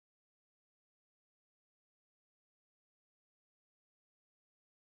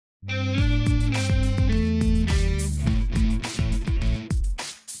Hey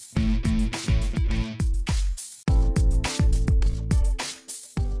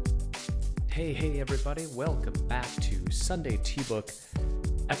everybody, welcome back to Sunday Tea Book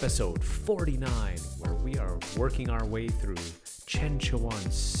episode 49, where we are working our way through Chen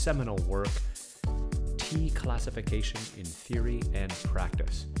Chuan's seminal work, Tea Classification in Theory and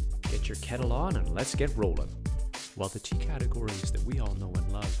Practice. Get your kettle on and let's get rolling. While the tea categories that we all know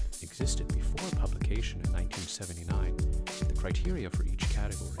and love existed before publication in 1979, the criteria for each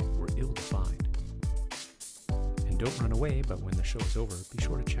category were ill-defined. And don't run away, but when the show is over, be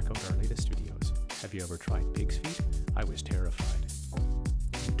sure to check out our latest videos. Have you ever tried pig's feet? I was terrified.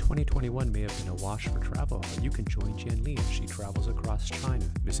 2021 may have been a wash for travel, but you can join Jen Li as she travels across China,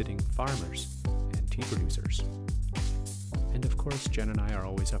 visiting farmers and tea producers. And of course, Jen and I are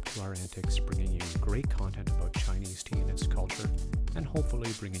always up to our antics, bringing you great content about Chinese tea and its culture, and hopefully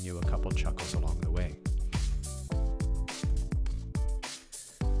bringing you a couple chuckles along the way.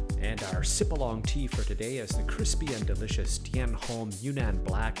 And our sip-along tea for today is the crispy and delicious Tianhong Yunnan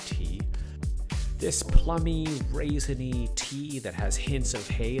Black Tea. This plummy, raisiny tea that has hints of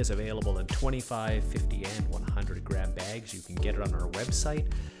hay is available in 25, 50, and 100 gram bags. You can get it on our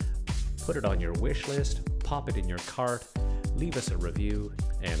website. Put it on your wish list, pop it in your cart, leave us a review,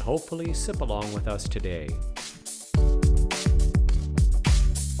 and hopefully sip along with us today.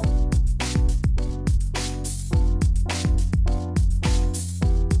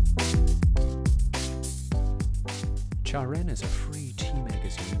 Cha Ren is a free tea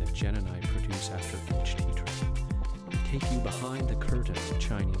magazine that Jen and I produce after each tea trip. We take you behind the curtain of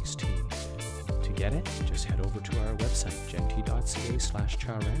Chinese tea. To get it, just head over to our website,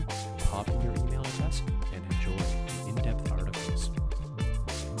 zhentea.ca/charen, pop in your email address, and enjoy the in-depth articles.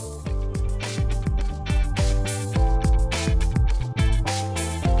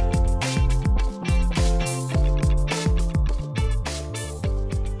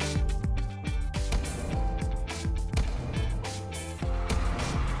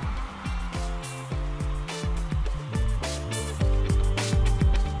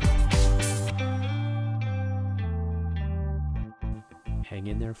 Hang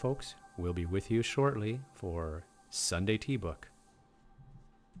in there, folks. We'll be with you shortly for Sunday Tea Book.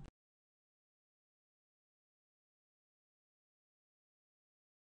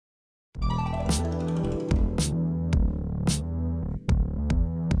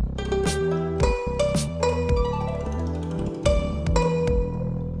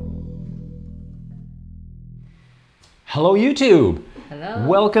 Hello, YouTube. Hello.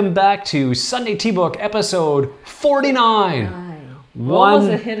 Welcome back to Sunday Tea Book episode 49. We're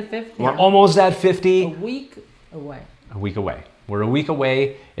almost hit 50. We're almost at 50. A week away. A week away. We're a week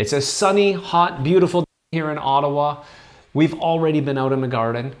away. It's a sunny, hot, beautiful day here in Ottawa. We've already been out in the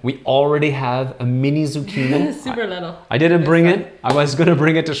garden. We already have a mini zucchini. Super little. I didn't bring it. I was going to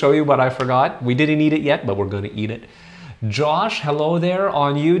bring it to show you, but I forgot. We didn't eat it yet, but we're going to eat it. Josh, hello there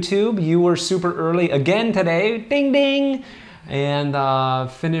on YouTube. You were super early again today. Ding, ding. And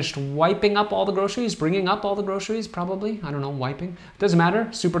finished wiping up all the groceries, bringing up all the groceries, probably. I don't know, wiping. Doesn't matter.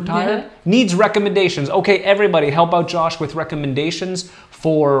 Super tired. Yeah. Needs recommendations. Okay, everybody, help out Josh with recommendations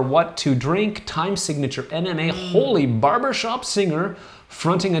for what to drink. Time signature NMA, holy barbershop singer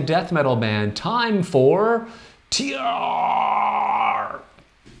fronting a death metal band. Time for TR.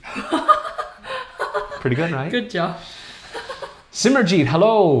 Pretty good, right? Good job. Simmerjeet,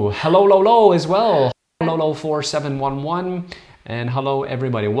 hello. Hello, Lolo as well. Lolo 4711, and hello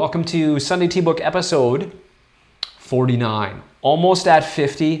everybody. Welcome to Sunday Tea Book episode 49. Almost at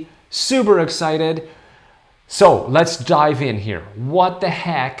 50. Super excited. So let's dive in here. What the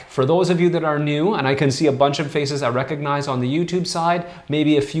heck, for those of you that are new, and I can see a bunch of faces I recognize on the YouTube side,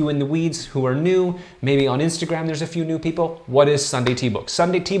 maybe a few in the weeds who are new, maybe on Instagram there's a few new people. What is Sunday Tea Book?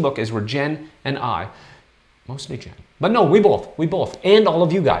 Sunday Tea Book is where Jen and I, mostly Jen, but no, we both, and all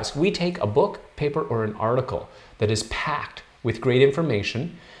of you guys, we take a book, paper, or an article that is packed with great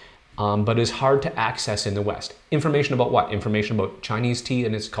information, but is hard to access in the West. Information about what? Information about Chinese tea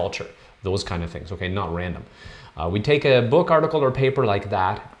and its culture, those kind of things, okay, not random. We take a book, article, or paper like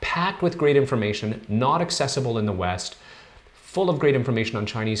that, packed with great information, not accessible in the West, full of great information on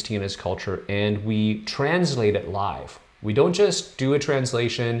Chinese tea and its culture, and we translate it live. We don't just do a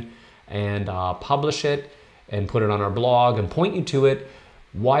translation and publish it and put it on our blog and point you to it.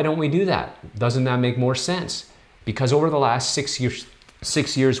 Why don't we do that? Doesn't that make more sense? Because over the last 6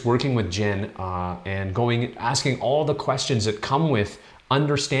 years working with Jen and asking all the questions that come with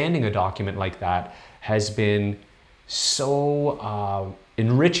understanding a document like that has been so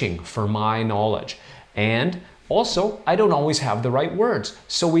enriching for my knowledge. And Also, I don't always have the right words.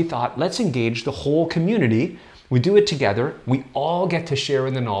 So we thought, let's engage the whole community. We do it together. We all get to share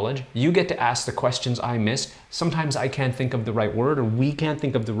in the knowledge. You get to ask the questions I missed. Sometimes I can't think of the right word, or we can't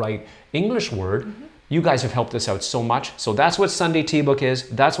think of the right English word. You guys have helped us out so much. So that's what Sunday Tea Book is.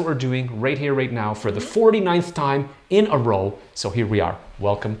 That's what we're doing right here, right now for the 49th time in a row. So here we are.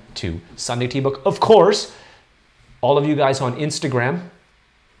 Welcome to Sunday Tea Book. Of course, all of you guys on Instagram,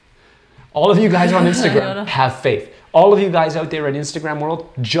 have faith. All of you guys out there in Instagram world,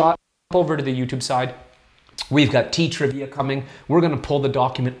 jump over to the YouTube side. We've got tea trivia coming. We're going to pull the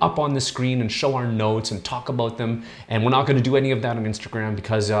document up on the screen and show our notes and talk about them. And we're not going to do any of that on Instagram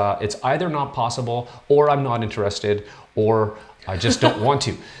because it's either not possible, or I'm not interested, or I just don't want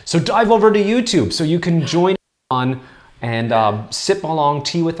to. So dive over to YouTube so you can join on and sip along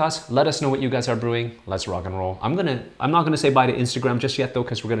tea with us. Let us know what you guys are brewing. Let's rock and roll. I'm not going to say bye to Instagram just yet though,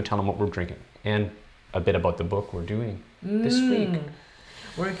 because we're going to tell them what we're drinking and a bit about the book we're doing this week.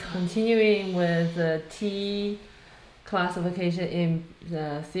 We're continuing with the tea classification in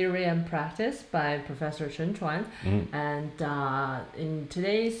theory and practice by Professor Chen Chuan. And in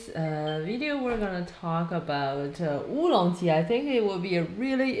today's video, we're going to talk about Oolong tea. I think it will be a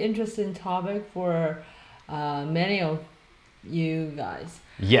really interesting topic for many of you guys.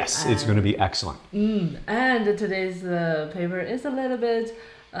 Yes, it's going to be excellent. And today's paper is a little bit,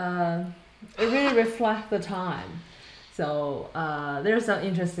 it really reflects the time. So there's some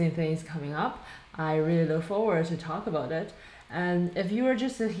interesting things coming up. I really look forward to talk about it. And if you are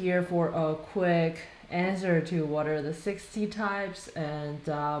just here for a quick answer to what are the 6 tea types and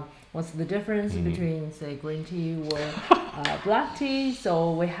what's the difference between, say, green tea or black tea.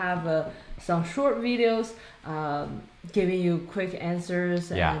 So we have some short videos giving you quick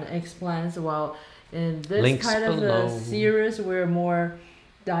answers and explains. Well, in this links kind of a series, we're more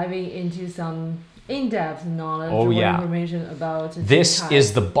diving into some in-depth knowledge or information about this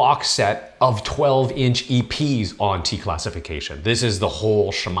is the box set of 12-inch EPs on tea classification. This is the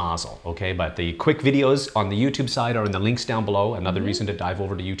whole schmazel, okay? But the quick videos on the YouTube side are in the links down below. Another reason to dive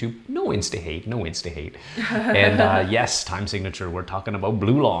over to YouTube. No insta-hate, no insta-hate. And yes, time signature, we're talking about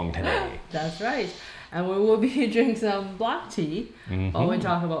Oolong today. That's right. And we will be drinking some black tea while we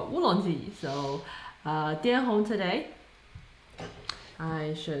talk about Oolong tea. So, Dianhong today.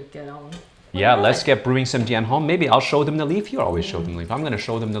 I should get on. Yeah, let's get brewing some Dianhong. Maybe I'll show them the leaf. You always show them the leaf. I'm going to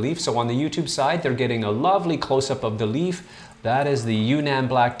show them the leaf. So on the YouTube side, they're getting a lovely close-up of the leaf. That is the Yunnan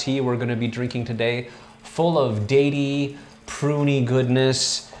black tea we're going to be drinking today. Full of datey, pruny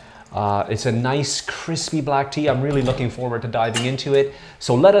goodness. It's a nice, crispy black tea. I'm really looking forward to diving into it.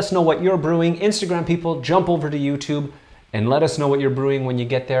 So let us know what you're brewing. Instagram people, jump over to YouTube and let us know what you're brewing when you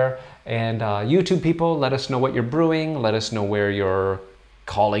get there. And YouTube people, let us know what you're brewing. Let us know where you're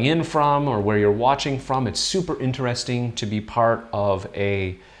calling in from or where you're watching from. It's super interesting to be part of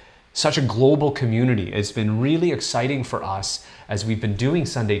such a global community. It's been really exciting for us as we've been doing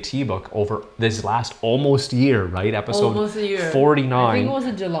Sunday Tea Book over this last almost year, right? Episode almost a year. 49. I think it was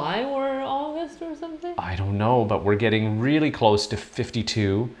in July or August or something. I don't know, but we're getting really close to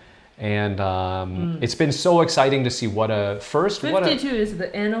 52. And it's been so exciting to see what a first... 52 is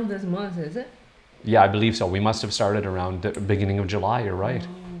the end of this month, is it? Yeah, I believe so. We must have started around the beginning of July, you're right.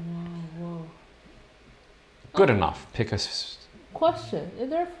 Whoa. Good enough. Pick a... Question.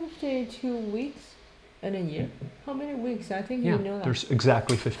 Is there 52 weeks in a year? How many weeks? I think you know that. There's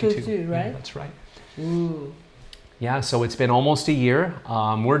exactly 52. 52, right? Yeah, that's right. Ooh. Yeah, so it's been almost a year.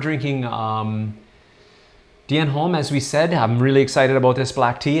 We're drinking Dianhong, as we said. I'm really excited about this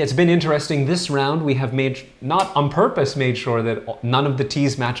black tea. It's been interesting this round. We have made, not on purpose, made sure that none of the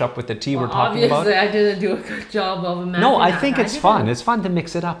teas match up with the tea we're talking about. Obviously, I didn't do a good job of matching. No, I think it's fun. It's fun to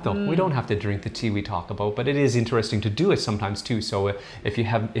mix it up, though. We don't have to drink the tea we talk about, but it is interesting to do it sometimes too. So if you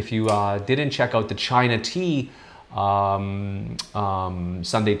didn't check out the China tea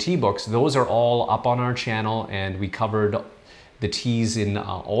Sunday tea books, those are all up on our channel, and we covered the teas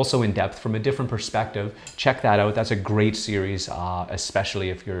also in depth from a different perspective. Check that out. That's a great series,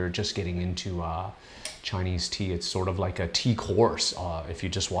 especially if you're just getting into Chinese tea. It's sort of like a tea course. If you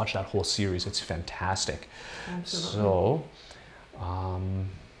just watch that whole series, it's fantastic. Absolutely. So,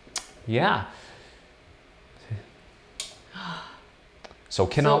 yeah. So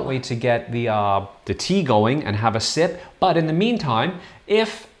cannot wait to get the tea going and have a sip. But in the meantime,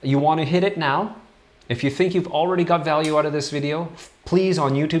 if you want to hit it now, if you think you've already got value out of this video, please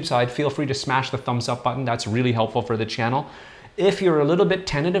on YouTube side, feel free to smash the thumbs up button. That's really helpful for the channel. If you're a little bit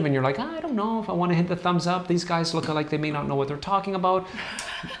tentative and you're like, I don't know if I want to hit the thumbs up, these guys look like they may not know what they're talking about,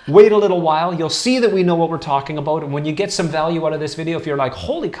 wait a little while. You'll see that we know what we're talking about. And when you get some value out of this video, if you're like,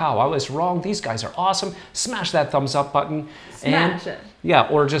 holy cow, I was wrong, these guys are awesome, smash that thumbs up button. Smash it. Yeah,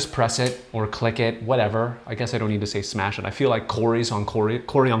 or just press it or click it, whatever. I guess I don't need to say smash it. I feel like Corey on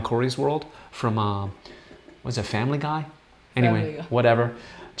Corey's World from, was it Family Guy? Anyway, whatever.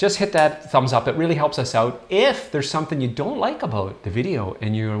 Just hit that thumbs up. It really helps us out. If there's something you don't like about the video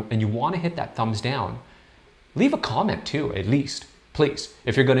and you want to hit that thumbs down, leave a comment too, at least. Please,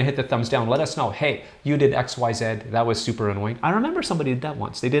 if you're going to hit the thumbs down, let us know. Hey, you did X, Y, Z. That was super annoying. I remember somebody did that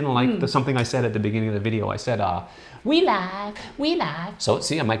once. They didn't like something I said at the beginning of the video. I said, we live. So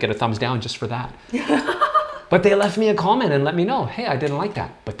see, I might get a thumbs down just for that. But they left me a comment and let me know, hey, I didn't like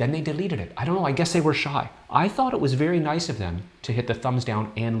that. But then they deleted it. I don't know, I guess they were shy. I thought it was very nice of them to hit the thumbs down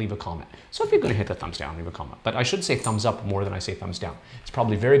and leave a comment. So if you're gonna hit the thumbs down, leave a comment. But I should say thumbs up more than I say thumbs down. It's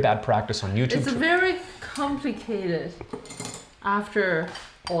probably very bad practice on YouTube. It's very complicated after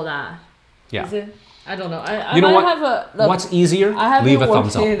all that. Yeah. Is it? I don't know. I you know might what? have a, What's easier? I have leave been a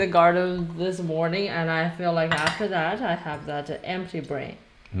thumbs up. working in the garden this morning and I feel like after that I have that empty brain.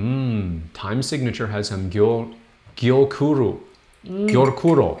 Time Signature has some Gyokuro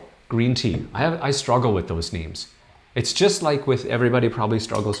green tea. I struggle with those names. It's just like with everybody probably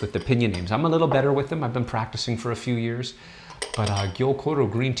struggles with the pinyin names. I'm a little better with them. I've been practicing for a few years. But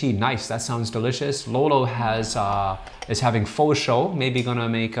Gyokuro green tea, nice. That sounds delicious. Lolo is having faux show. Maybe gonna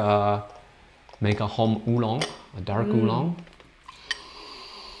make a home oolong, a dark oolong.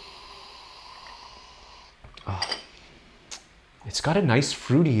 It's got a nice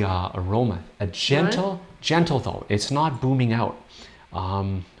fruity aroma. A gentle though. It's not booming out.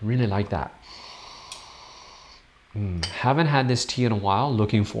 Really like that. Haven't had this tea in a while.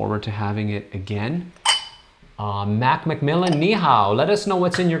 Looking forward to having it again. Mac McMillan, ni hao. Let us know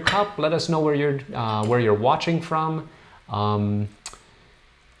what's in your cup. Let us know where you're watching from.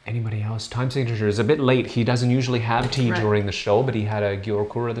 Anybody else? Time Signature is a bit late. He doesn't usually have tea during the show, but he had a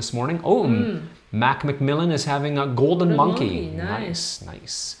gyokuro this morning. Oh, Mac McMillan is having a golden monkey. Nice.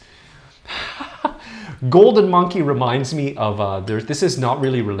 Golden monkey reminds me of this is not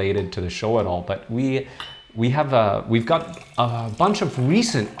really related to the show at all, but we've got a bunch of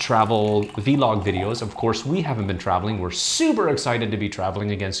recent travel vlog videos. Of course, we haven't been traveling. We're super excited to be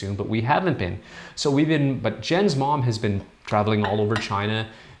traveling again soon, but we haven't been. But Jen's mom has been traveling all over China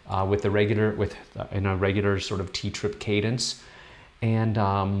in a regular sort of tea trip cadence.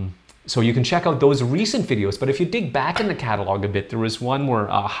 And so you can check out those recent videos, but if you dig back in the catalog a bit, there was one where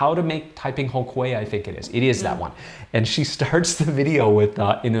how to make Taiping Ho Kuei, I think it is. It is that one. And she starts the video with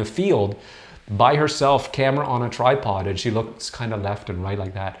in a field by herself, camera on a tripod, and she looks kind of left and right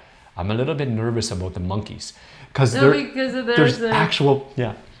like that. I'm a little bit nervous about the monkeys because there's actual,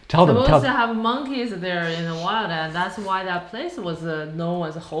 yeah. Tell them. Supposed to have monkeys there in the wild, and that's why that place was known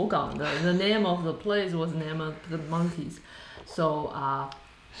as Hogang. The name of the place was the name of the monkeys. So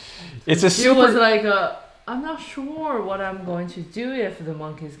it's a she was like, I'm not sure what I'm going to do if the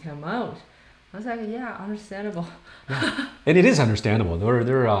monkeys come out. I was like, yeah, understandable. Yeah. And it is understandable.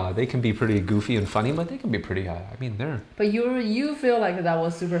 They can be pretty goofy and funny, but they can be pretty. They're. But you feel like that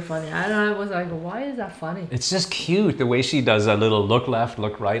was super funny. And I was like, why is that funny? It's just cute the way she does a little look left,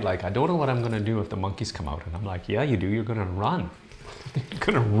 look right. Like, I don't know what I'm gonna do if the monkeys come out. And I'm like, yeah, you do. You're gonna run. You're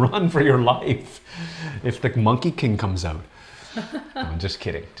gonna run for your life if the Monkey King comes out. No, I'm just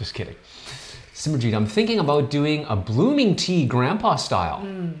kidding. Simmerjeet, I'm thinking about doing a blooming tea grandpa style.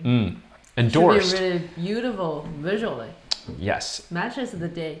 Endorsed. Should be really beautiful visually. Yes. Matches the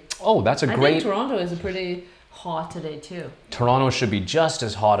day. Oh, that's a great... I think Toronto is pretty hot today too. Toronto should be just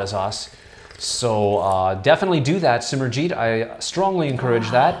as hot as us. So definitely do that, Simmerjeet. I strongly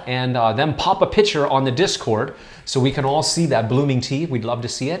encourage that. And then pop a picture on the Discord so we can all see that blooming tea. We'd love to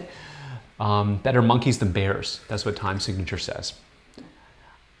see it. Better monkeys than bears. That's what Time Signature says.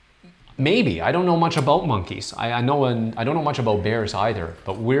 Maybe. I don't know much about monkeys. I don't know much about bears either,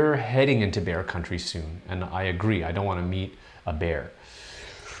 but we're heading into bear country soon, and I agree. I don't want to meet a bear.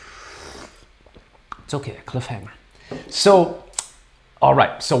 It's okay, a cliffhanger. So, all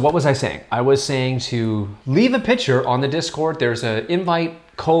right, so what was I saying? I was saying to leave a picture on the Discord. There's an invite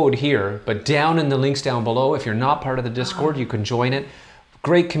code here, but down in the links down below, if you're not part of the Discord, you can join it.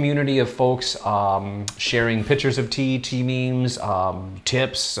 Great community of folks sharing pictures of tea, tea memes,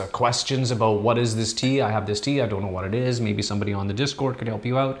 tips, questions about what is this tea? I have this tea, I don't know what it is. Maybe somebody on the Discord could help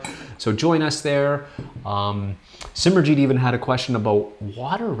you out. So join us there. Simmerjeet even had a question about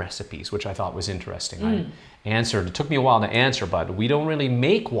water recipes, which I thought was interesting. I answered. It took me a while to answer, but we don't really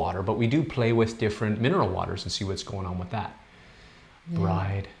make water, but we do play with different mineral waters and see what's going on with that.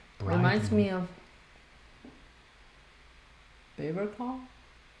 Bride. Reminds me of Beaver Claw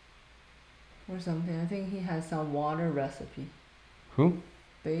or something. I think he has some water recipe. Who?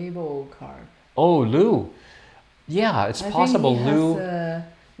 Babel carp. Oh, Lou. Yeah, it's possible. Think he Lou. has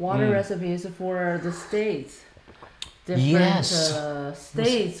water recipes for the states. Different Yes.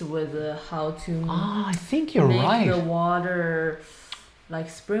 States with how to I think you're make right. the water like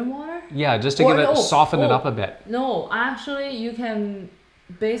spring water. Yeah, just to soften it up a bit. No, actually, you can,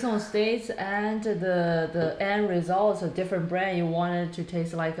 based on states and the end results, a different brand you want it to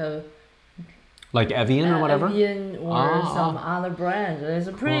taste like Evian or whatever? Evian or some other brand. It's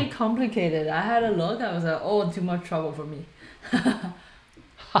pretty complicated. I had a look. I was like, oh, too much trouble for me.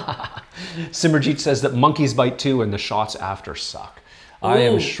 Simmerjeet says that monkeys bite too and the shots after suck. I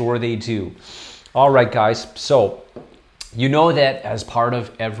am sure they do. All right, guys. So, you know that as part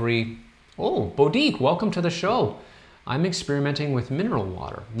of every... Oh, Bodique, welcome to the show. I'm experimenting with mineral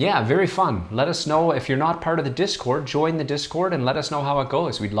water. Yeah, very fun. Let us know if you're not part of the Discord. Join the Discord and let us know how it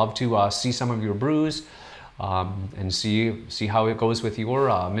goes. We'd love to see some of your brews and see how it goes with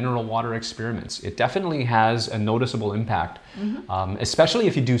your mineral water experiments. It definitely has a noticeable impact, especially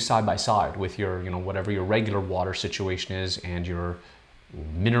if you do side by side with your, whatever your regular water situation is and your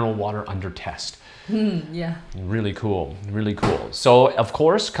mineral water under test. Yeah. Really cool, really cool. So, of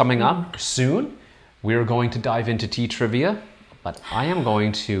course, coming up soon, we're going to dive into tea trivia, but I am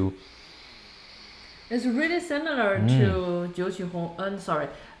going to... It's really similar to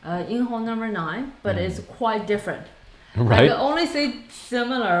Yinhong number 9, but it's quite different. Right? I can only say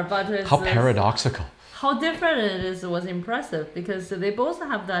similar, but it's... How paradoxical. How different it is was impressive, because they both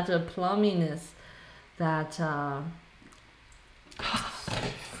have that plumminess, that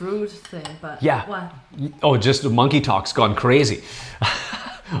fruit thing, but yeah. What? Oh, just the monkey talk's gone crazy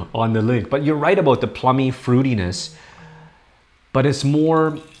on the link. But you're right about the plummy fruitiness, but it's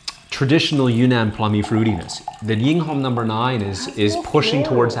more traditional Yunnan plummy fruitiness. The Yinghong number 9 is pushing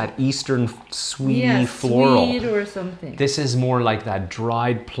towards that eastern sweety floral. Sweet or something. This is more like that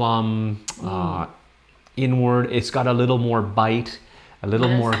dried plum, inward. It's got a little more bite, a little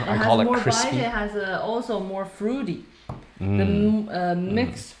more, I call it crispy. Bite, it has also more fruity. The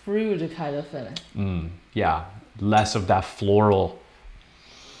mixed fruit kind of feeling. Yeah, less of that floral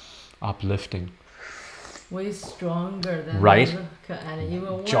uplifting. Way stronger than right. And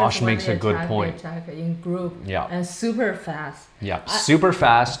even worse, Josh makes a good point. Attack in group. Yeah. And super fast. Yeah, super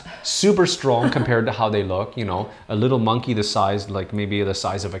fast, super strong compared to how they look. A little monkey the size, like maybe the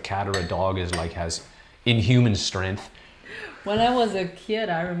size of a cat or a dog, has inhuman strength. When I was a kid,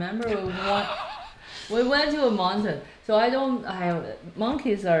 I remember we went to a mountain. So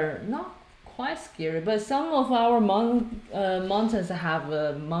monkeys are not quite scary, but some of our mountains have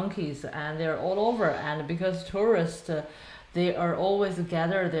monkeys, and they're all over. And because tourists, they are always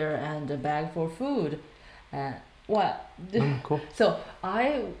gathered there and beg for food. Cool. So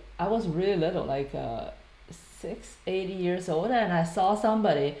I was really little, like 8 years old, and I saw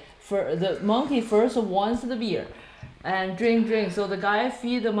somebody. For the monkey first wants the beer, and drink. So the guy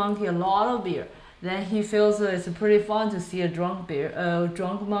feed the monkey a lot of beer. Then he feels it's pretty fun to see a drunk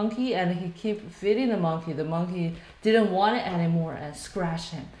monkey, and he keep feeding the monkey. The monkey didn't want it anymore and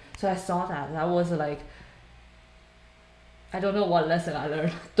scratched him. So I saw that. That was like, I don't know what lesson I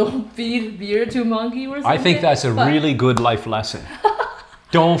learned. Don't feed beer to monkey or something. I think that's a really good life lesson.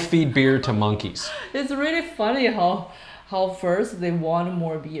 Don't feed beer to monkeys. It's really funny how first they want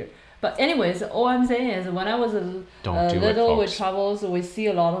more beer. But anyways, all I'm saying is when I was little, we travel, so we see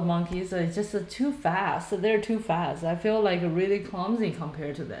a lot of monkeys. So it's just too fast. So they're too fast. I feel like really clumsy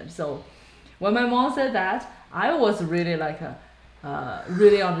compared to them. So when my mom said that, I was really like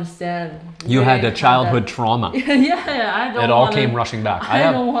really understand. You had a childhood trauma. Yeah, it all came rushing back.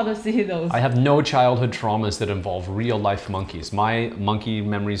 I don't want to see those. I have no childhood traumas that involve real life monkeys. My monkey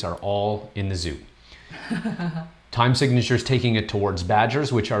memories are all in the zoo. Time Signature's taking it towards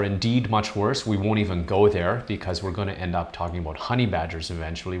badgers, which are indeed much worse. We won't even go there because we're going to end up talking about honey badgers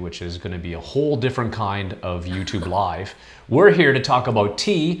eventually, which is going to be a whole different kind of YouTube Live. We're here to talk about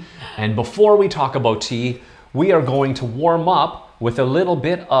tea, and before we talk about tea, we are going to warm up with a little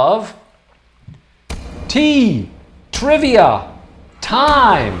bit of tea trivia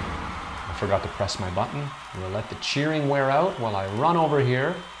time. I forgot to press my button. We'll let the cheering wear out while I run over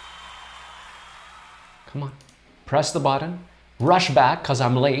here. Come on. Press the button, rush back because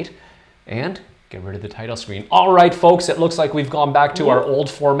I'm late, and get rid of the title screen. All right, folks, it looks like we've gone back to our old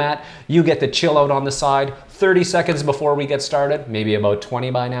format. You get the chill out on the side. 30 seconds before we get started, maybe about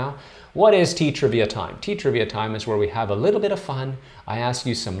 20 by now. What is tea trivia time? Tea trivia time is where we have a little bit of fun. I ask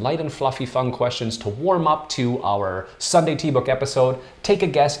you some light and fluffy fun questions to warm up to our Sunday Tea Book episode. Take a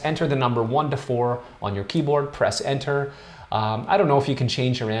guess, enter the number 1 to 4 on your keyboard, press enter. I don't know if you can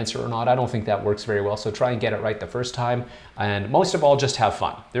change your answer or not. I don't think that works very well, so try and get it right the first time. And most of all, just have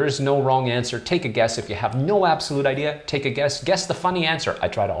fun. There is no wrong answer. Take a guess. If you have no absolute idea, take a guess. Guess the funny answer. I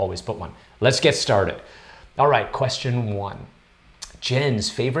try to always put one. Let's get started. All right, question 1. Jen's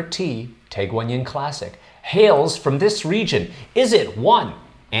favorite tea, Taeguanyin Classic, hails from this region. Is it 1,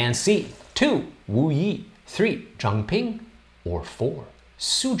 Ansi, 2, Wu Yi, 3, Zhangping, or 4,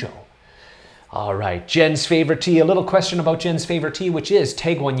 Suzhou? All right, Jen's favorite tea. A little question about Jen's favorite tea, which is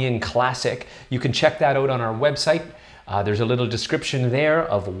Taeguanyin Classic. You can check that out on our website. There's a little description there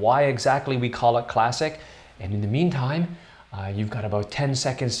of why exactly we call it classic. And in the meantime, you've got about 10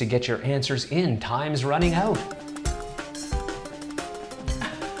 seconds to get your answers in. Time's running out.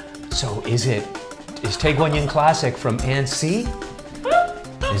 So is Taeguanyin Classic from Ansi?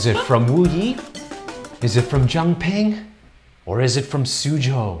 Is it from Wu Yi? Is it from Zhangping? Or is it from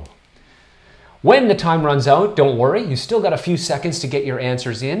Suzhou? When the time runs out, don't worry, you still got a few seconds to get your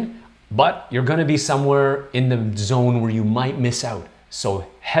answers in, but you're going to be somewhere in the zone where you might miss out. So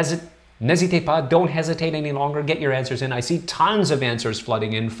n'hésitez pas, don't hesitate any longer, get your answers in. I see tons of answers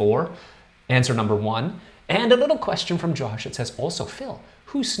flooding in for answer number 1. And a little question from Josh. It says, also, Phil,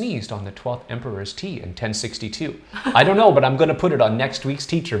 who sneezed on the 12th Emperor's tea in 1062? I don't know, but I'm going to put it on next week's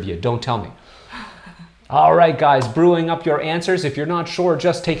tea trivia. Don't tell me. All right, guys, brewing up your answers. If you're not sure,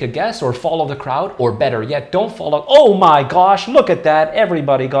 just take a guess or follow the crowd, or better yet, don't follow. Oh my gosh, look at that.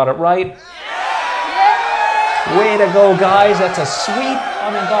 Everybody got it right. Way to go, guys. That's a sweep.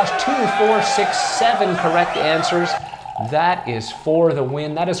 Oh my gosh, 2, 4, 6, 7 correct answers. That is for the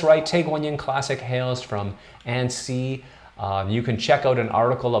win. That is right. Taeguanyin Classic hails from Ansi. You can check out an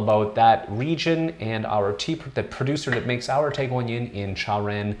article about that region and the producer that makes our Taeguanyin in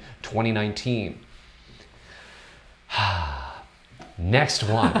Charen 2019. Next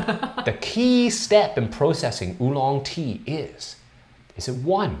one. The key step in processing oolong tea is it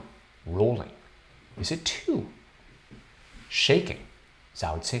 1, rolling? Is it 2, shaking?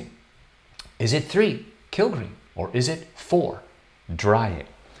 Zao Qing. Is it 3, kilgreen? Or is it 4, drying?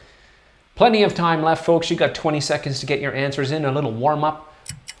 Plenty of time left, folks. You got 20 seconds to get your answers in. A little warm up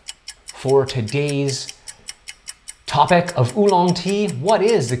for today's topic of oolong tea. What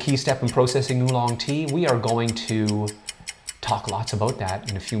is the key step in processing oolong tea? We are going to talk lots about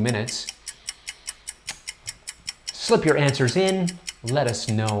that in a few minutes. Slip your answers in. Let us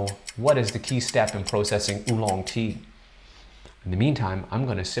know what is the key step in processing oolong tea. In the meantime, I'm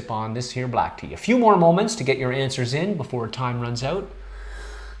going to sip on this here black tea. A few more moments to get your answers in before time runs out.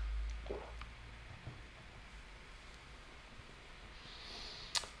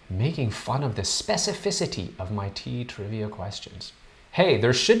 Making fun of the specificity of my tea trivia questions. Hey,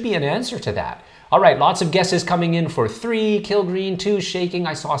 there should be an answer to that. All right, lots of guesses coming in for 3, kilgreen, 2, shaking.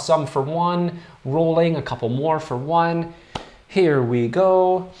 I saw some for 1, rolling, a couple more for 1. Here we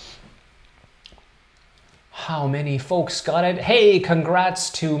go. How many folks got it? Hey, congrats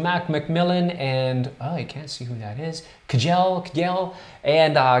to Mac McMillan and, oh, I can't see who that is, Kjell,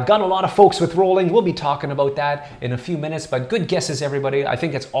 and got a lot of folks with rolling. We'll be talking about that in a few minutes, but good guesses, everybody. I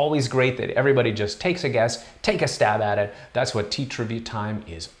think it's always great that everybody just takes a guess, take a stab at it. That's what tea trivia time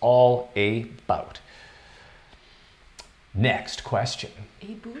is all about. Next question.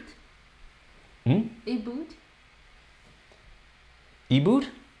 A boot? A boot? E-boot?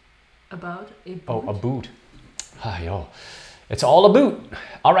 About a boot? Oh, a boot. Yo, it's all a boot.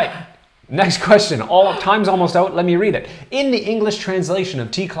 All right, next question. Time's almost out. Let me read it. In the English translation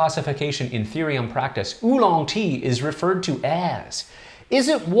of tea classification in Theory and Practice, oolong tea is referred to as, is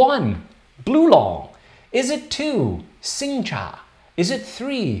it 1, blue long? Is it 2, Xingcha? Is it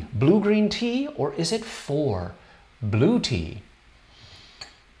 3, blue-green tea? Or is it 4, blue tea?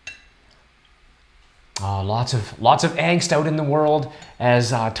 Lots of angst out in the world as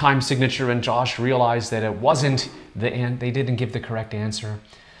Time Signature and Josh realized that it wasn't they didn't give the correct answer.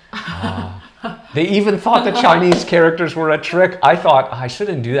 They even thought the Chinese characters were a trick. I thought I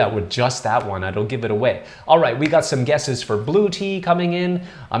shouldn't do that with just that one. It'll give it away. All right, we got some guesses for blue tea coming in.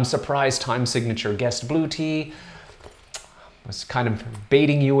 I'm surprised Time Signature guessed blue tea. Was kind of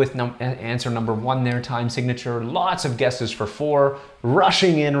baiting you with answer number 1 there, Time Signature. Lots of guesses for 4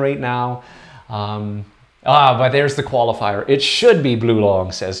 rushing in right now. But there's the qualifier. It should be blue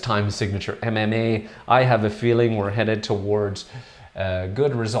long, says Time Signature MMA. I have a feeling we're headed towards a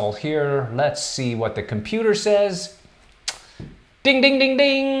good result here. Let's see what the computer says. Ding, ding, ding,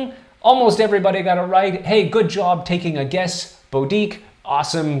 ding. Almost everybody got it right. Hey, good job taking a guess. Boudique,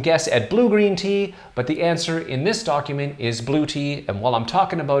 awesome guess at blue-green tea, but the answer in this document is blue tea. And while I'm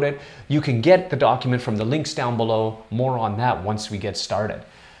talking about it, you can get the document from the links down below. More on that once we get started.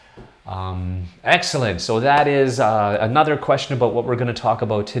 Excellent. So that is another question about what we're going to talk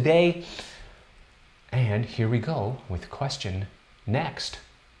about today. And here we go with question next.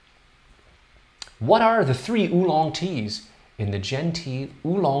 What are the 3 oolong teas in the ZhenTea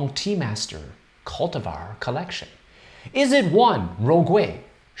Oolong Tea Master cultivar collection? Is it 1, Rogui,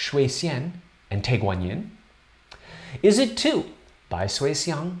 Shui Xian, and Te Guan Yin? Is it 2, Bai Sui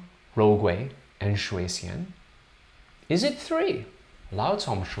Xiang, Rogui, and Shui Xian? Is it 3, Lao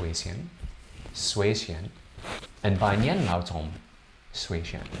Cong Shui Xian, Sui Xian, and Bai Nian Lao Cong Sui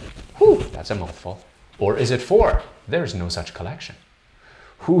Xian? Whew, that's a mouthful. Or is it 4, there's no such collection?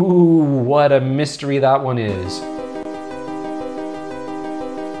 Ooh, what a mystery that one is.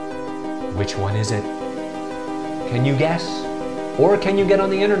 Which one is it? Can you guess? Or can you get on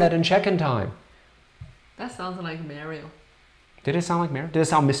the internet and check in time? That sounds like Mario. Did it sound like Mario? Did it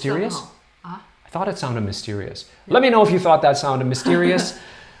sound mysterious? Somehow. I thought it sounded mysterious. Let me know if you thought that sounded mysterious.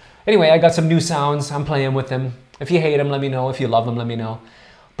 Anyway, I got some new sounds. I'm playing with them. If you hate them, let me know. If you love them, let me know.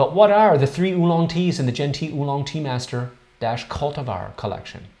 But what are the 3 oolong teas in the ZhenTea Oolong Tea Master cultivar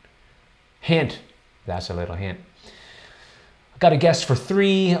collection? Hint. That's a little hint. I got a guess for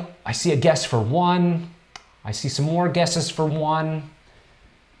 3. I see a guess for 1. I see some more guesses for 1.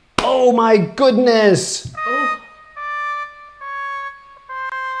 Oh my goodness!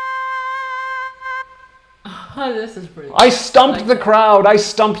 Oh, this is pretty. I stumped the crowd. I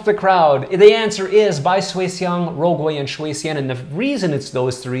stumped the crowd. The answer is Bai Sui Xiang, Rogui, and Shui Xian. And the reason it's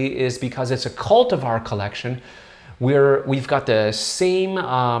those 3 is because it's a cultivar collection. We've got the same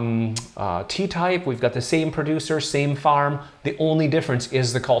tea type, we've got the same producer, same farm. The only difference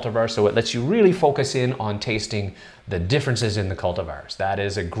is the cultivar, so it lets you really focus in on tasting the differences in the cultivars. That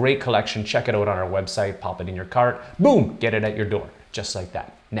is a great collection. Check it out on our website, pop it in your cart, boom, get it at your door, just like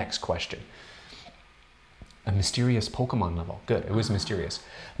that. Next question. A mysterious Pokemon level. Good, it was mysterious.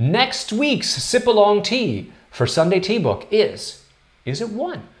 Next week's Sip Along Tea for Sunday Tea Book is it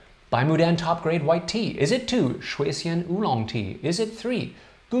 1? Bai Mudan Top Grade White Tea? Is it 2, Shui Xian Oolong Tea? Is it 3,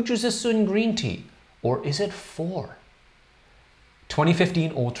 Gujuzisun Green Tea? Or is it 4,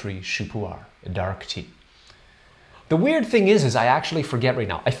 2015 Old Tree Shu Puerh Dark Tea? The weird thing is I actually forget right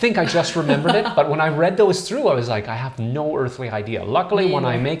now. I think I just remembered it, but when I read those through, I was like, I have no earthly idea. Luckily, when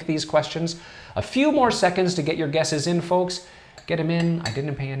I make these questions, a few more seconds to get your guesses in, folks. Get them in. I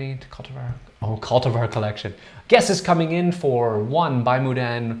didn't pay any to cultivar. Oh, cultivar collection. Guesses coming in for 1, Bai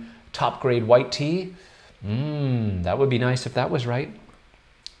Mudan Top Grade White Tea. That would be nice if that was right.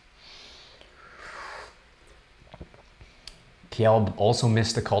 Kiel also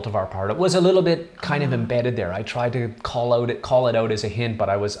missed the cultivar part. It was a little bit kind of embedded there. I tried to call it out as a hint, but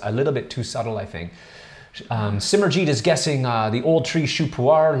I was a little bit too subtle, I think. Simmerjeet is guessing the Old Tree Shu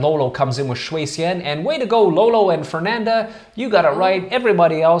Puerh. Lolo comes in with Shui Xian. And way to go, Lolo and Fernanda. You got it right.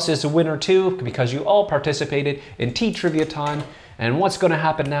 Everybody else is a winner too, because you all participated in Tea Trivia Time. And what's going to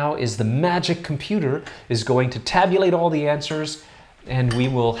happen now is the magic computer is going to tabulate all the answers, and we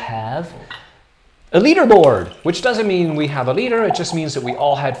will have a leaderboard, which doesn't mean we have a leader. It just means that we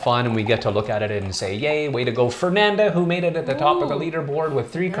all had fun and we get to look at it and say, yay, way to go, Fernanda, who made it at the top of the leaderboard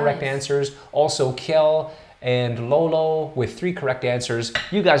with 3 correct answers. Also, Kiel and Lolo with 3 correct answers.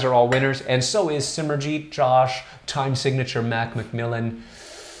 You guys are all winners, and so is Simmerjeet, Josh, Time Signature, Mac McMillan.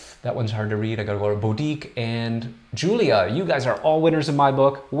 That one's hard to read. I gotta go to Boudique and Julia. You guys are all winners in my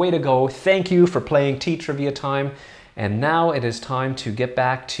book. Way to go. Thank you for playing Tea Trivia Time. And now it is time to get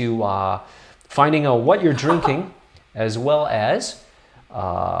back to finding out what you're drinking, as well as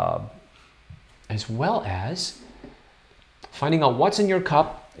finding out what's in your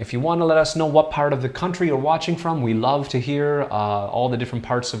cup. If you want to let us know what part of the country you're watching from, we love to hear all the different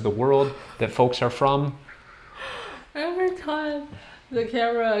parts of the world that folks are from. Every time the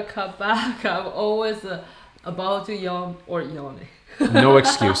camera cut back, I'm always about to yawn or yawning. No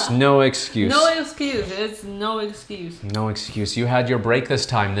excuse, no excuse. No excuse, it's no excuse. No excuse. You had your break this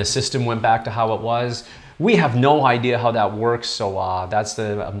time. The system went back to how it was. We have no idea how that works, so that's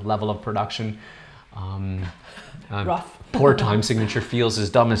the level of production. Rough. Poor Time Signature feels as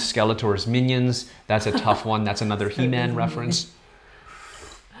dumb as Skeletor's minions. That's a tough one. That's another He-Man reference.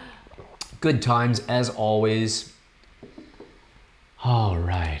 Good times, as always. All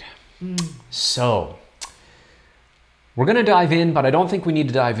right. So, we're going to dive in, but I don't think we need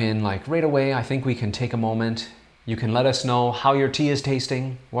to dive in like right away. I think we can take a moment. You can let us know how your tea is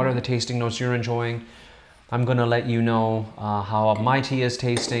tasting. What are the tasting notes you're enjoying? I'm going to let you know how my tea is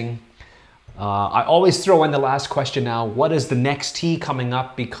tasting. I always throw in the last question now, what is the next tea coming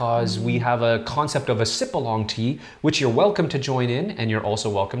up? Because we have a concept of a sip-along tea, which you're welcome to join in, and you're also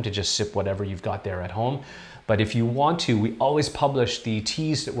welcome to just sip whatever you've got there at home. But if you want to, we always publish the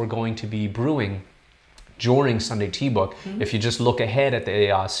teas that we're going to be brewing during Sunday Tea Book. If you just look ahead at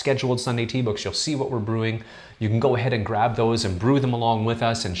the scheduled Sunday Tea Books, you'll see what we're brewing. You can go ahead and grab those and brew them along with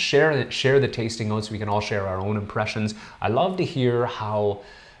us and share the tasting notes. We can all share our own impressions. I love to hear how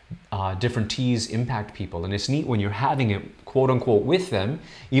different teas impact people, and it's neat when you're having it quote unquote with them,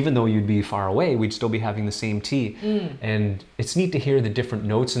 even though you'd be far away, we'd still be having the same tea. And it's neat to hear the different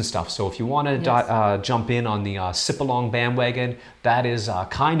notes and stuff. So if you want to jump in on the sip along bandwagon, that is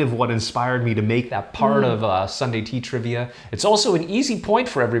kind of what inspired me to make that part of Sunday Tea Trivia. It's also an easy point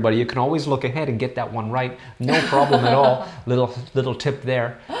for everybody. You can always look ahead and get that one right, no problem at all. Little tip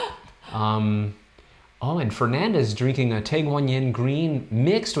there. Oh, and Fernanda's drinking a Taiguanyin green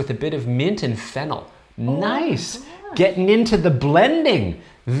mixed with a bit of mint and fennel. Nice. Getting into the blending.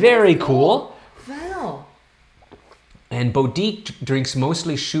 Very cool. Fennel. And Boudique drinks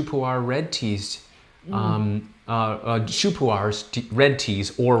mostly Chou Pu'er red teas. Chou Pu'er's red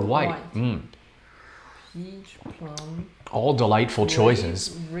teas or white. Peach, plum. All delightful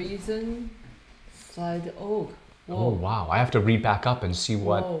choices. Raisin, side oak. Whoa. Oh, wow. I have to read back up and see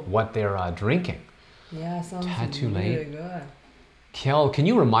what they're drinking. Yeah, sounds Tattoo really late. good. Kel, can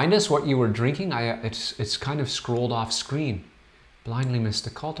you remind us what you were drinking? It's kind of scrolled off screen. Blindly missed the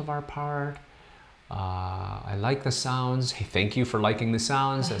cultivar part. I like the sounds. Hey, thank you for liking the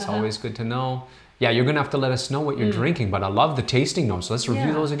sounds. That's always good to know. Yeah, you're gonna have to let us know what you're drinking, but I love the tasting notes. Let's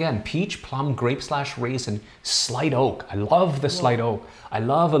review those again. Peach, plum, grape / raisin, slight oak. I love the slight oak. I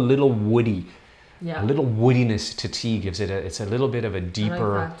love a little woody. Yeah. A little woodiness to tea gives it it's a little bit of a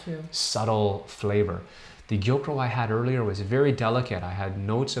deeper, subtle flavor. The gyokro I had earlier was very delicate. I had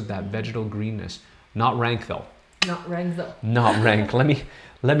notes of that vegetal greenness. Not rank though. Not rank though. Not rank. Let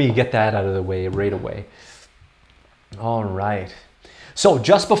me get that out of the way right away. All right. So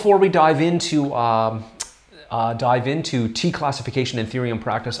just before we dive into tea classification and theory and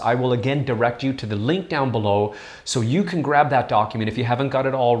practice, I will again direct you to the link down below so you can grab that document if you haven't got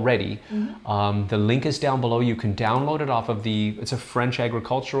it already. The link is down below. You can download it off of it's a French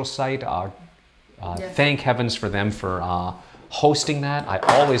agricultural site. Thank heavens for them for hosting that. I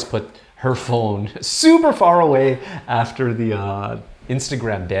always put her phone super far away after the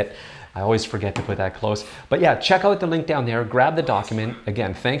Instagram bit. I always forget to put that close. But yeah, check out the link down there, grab the document.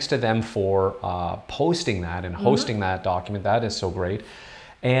 Again, thanks to them for posting that and hosting that document. That is so great.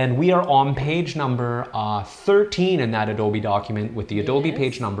 And we are on page number 13 in that Adobe document with the Adobe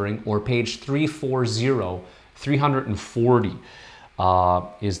page numbering, or page 340, 340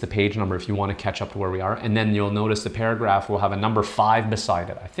 is the page number if you want to catch up to where we are. And then you'll notice the paragraph will have a number 5 beside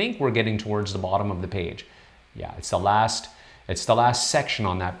it. I think we're getting towards the bottom of the page. Yeah, it's the last section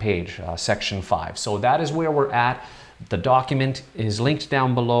on that page, section 5. So that is where we're at. The document is linked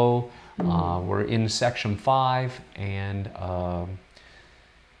down below. We're in section 5, and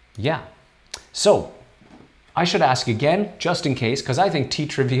yeah. So I should ask again, just in case, because I think tea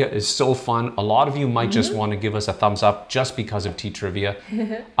trivia is so fun. A lot of you might just want to give us a thumbs up just because of tea trivia.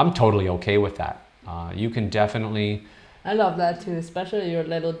 I'm totally okay with that. You can definitely... I love that too, especially your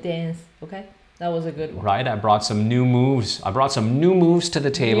little dance, okay? That was a good one. Right, I brought some new moves. I brought some new moves to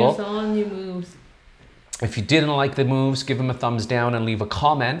the table. New moves. If you didn't like the moves, give them a thumbs down and leave a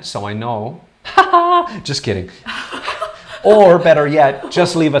comment so I know. Just kidding. Or better yet,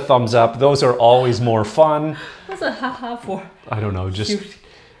 just leave a thumbs up. Those are always more fun. What's a haha for? I don't know.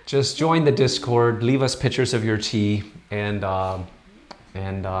 Just join the Discord. Leave us pictures of your tea, and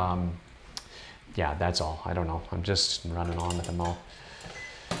yeah, that's all. I don't know. I'm just running on at the moment.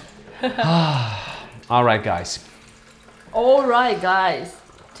 All right, guys. All right, guys.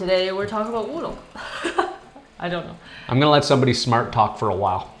 Today we're talking about oolong. I don't know. I'm gonna let somebody smart talk for a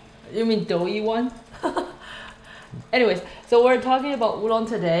while. You mean doughy one? Anyways, so we're talking about oolong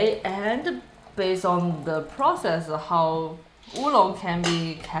today, and based on the process of how oolong can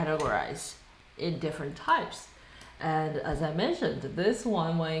be categorized in different types. And as I mentioned, this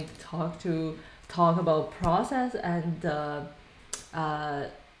one when I talk about process and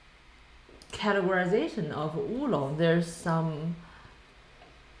categorization of oolong, there's some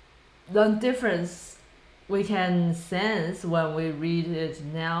difference we can sense when we read it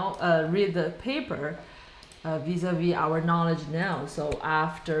now, read the paper vis-a-vis our knowledge now. So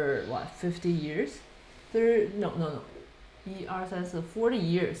after what, 50 years? ER says 40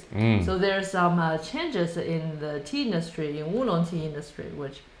 years. So there's some changes in the tea industry, in oolong tea industry,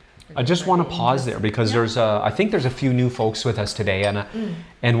 which I just want to pause there because there's I think there's a few new folks with us today,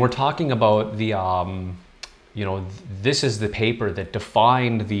 and we're talking about the you know, this is the paper that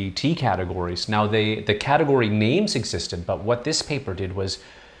defined the tea categories. Now the category names existed, but what this paper did was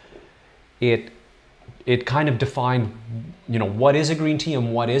it kind of defined, you know, what is a green tea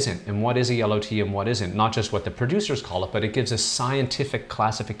and what isn't, and what is a yellow tea and what isn't. Not just what the producers call it, but it gives a scientific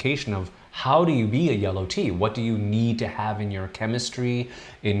classification of how do you be a yellow tea? What do you need to have in your chemistry,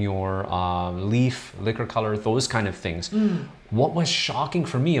 in your leaf, liquor color, those kind of things. What was shocking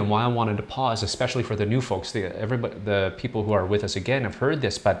for me and why I wanted to pause, especially for the new folks, the people who are with us again have heard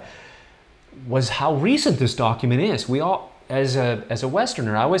this, but was how recent this document is. We all, as a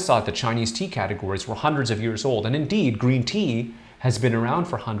Westerner, I always thought the Chinese tea categories were hundreds of years old. And indeed, green tea has been around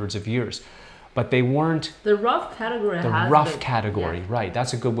for hundreds of years. But they weren't... The rough category category, right.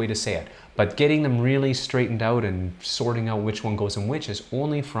 That's a good way to say it. But getting them really straightened out and sorting out which one goes in which is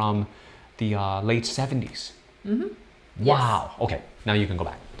only from the late 70s. Mm-hmm. Wow. Yes. Okay, now you can go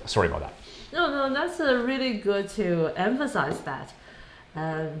back. Sorry about that. No, that's really good to emphasize that.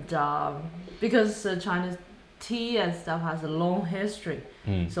 And because Chinese tea and stuff has a long history.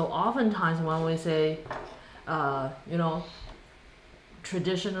 So oftentimes when we say, you know,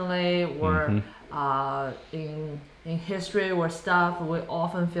 traditionally or in history or stuff, we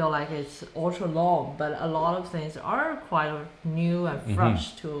often feel like it's ultra long, but a lot of things are quite new and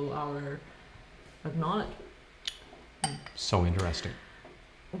fresh to our knowledge. So interesting.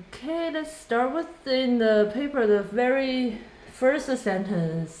 Okay, let's start with in the paper, the very first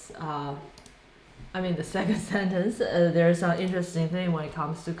sentence, the second sentence, there's an interesting thing when it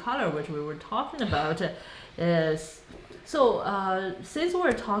comes to color, which we were talking about, is, so since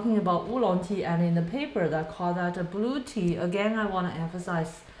we're talking about oolong tea and in the paper that call that a blue tea, again, I want to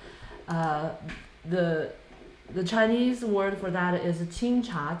emphasize the Chinese word for that is qing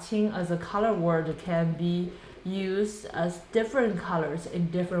cha. Qing as a color word can be used as different colors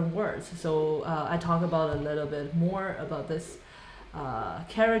in different words. So I talk about a little bit more about this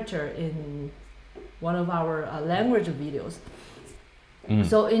character in one of our language videos.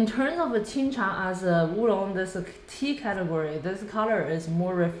 So in terms of the qing cha as a oolong, this tea category, this color is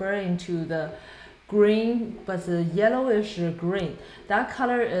more referring to the green, but the yellowish green. That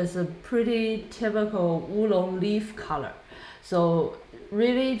color is a pretty typical oolong leaf color. So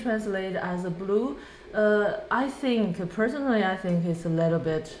really translate as a blue. I think it's a little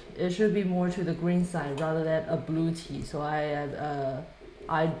bit, it should be more to the green side rather than a blue tea. So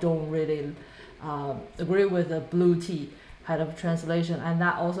I don't really agree with the blue tea kind of translation. And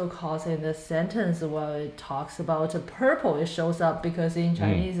that also caused in the sentence where it talks about purple, it shows up because in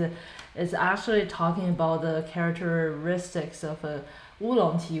Chinese it's actually talking about the characteristics of a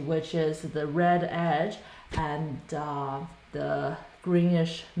oolong tea, which is the red edge and the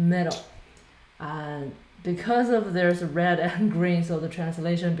greenish middle. And because of there's red and green, so the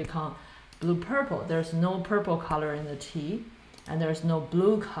translation become blue-purple. There's no purple color in the tea, and there's no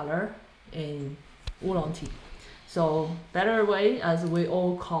blue color in oolong tea. So better way, as we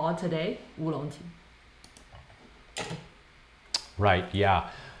all call today, oolong tea. Right, yeah.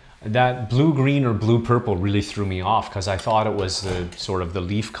 That blue-green or blue-purple really threw me off because I thought it was the sort of the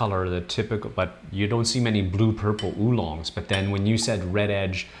leaf color, the typical, but you don't see many blue-purple oolongs. But then when you said red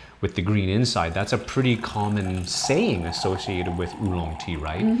edge with the green inside, that's a pretty common saying associated with oolong tea,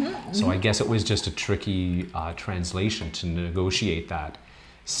 right? So I guess it was just a tricky translation to negotiate that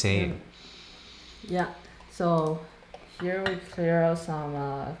saying. Yeah, so here we clear out some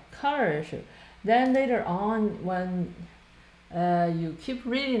color issue. Then later on, when you keep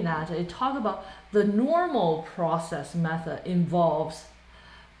reading that, it talks about the normal process method involves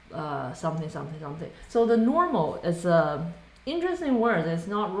something. So the normal is a interesting word. It's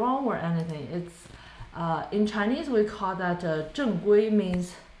not wrong or anything. It's in Chinese we call that 正规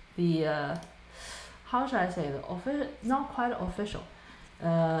means the how should I say the official, not quite official.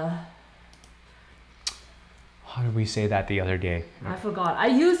 How did we say that the other day? I forgot. I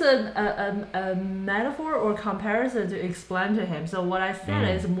used a metaphor or comparison to explain to him. So what I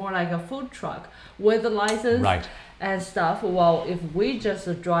said is more like a food truck with a license and stuff. Well, if we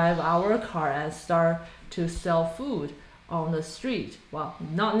just drive our car and start to sell food on the street, well,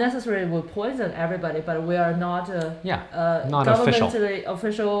 not necessarily will poison everybody, but we are not not governmentally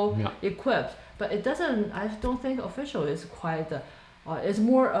official equipped. But it doesn't, I don't think official is quite, it's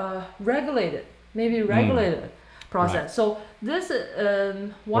more regulated, maybe regulated process. Right. So this,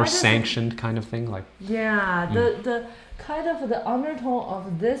 why or sanctioned kind of thing, like. Yeah, the kind of the undertone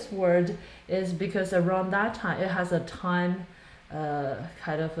of this word is because around that time, it has a time,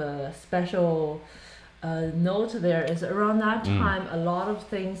 kind of a special note there is around that time, a lot of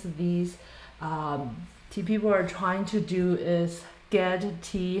things these tea people are trying to do is get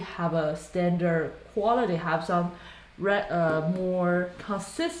tea have a standard quality, have some more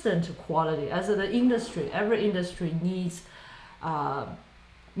consistent quality. As the industry, every industry needs a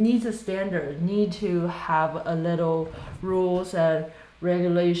standard, need to have a little rules and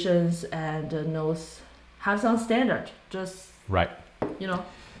regulations and have some standard. Just right. You know.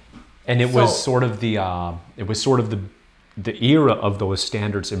 And it was sort of the era of those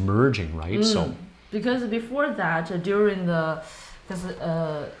standards emerging, right? So because before that, because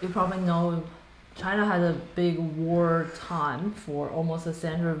you probably know, China had a big war time for almost a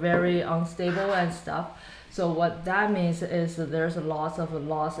century, very unstable and stuff. So what that means is that there's a loss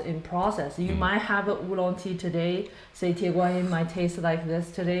in process. You might have a oolong tea today, say Tie Guanyin might taste like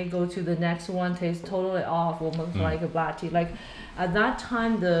this today, go to the next one, taste totally off, almost like a black tea. Like at that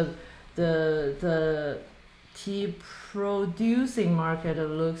time, the tea producing market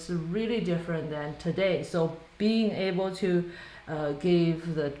looks really different than today. So being able to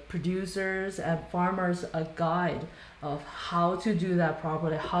give the producers and farmers a guide of how to do that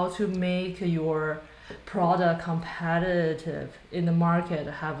properly, how to make your product competitive in the market,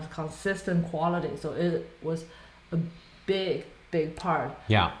 have consistent quality. So it was a big part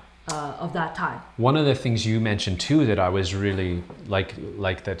of that time. One of the things you mentioned too that I was really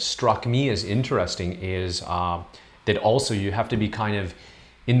like that struck me as interesting is that also you have to be kind of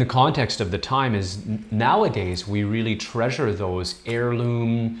in the context of the time is nowadays we really treasure those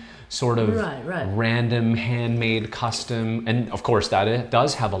heirloom sort of random handmade custom, and of course that it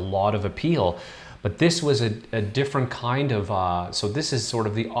does have a lot of appeal. But this was a different kind of, so this is sort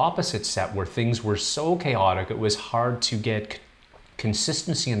of the opposite set where things were so chaotic, it was hard to get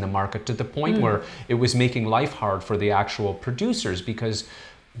consistency in the market to the point where it was making life hard for the actual producers because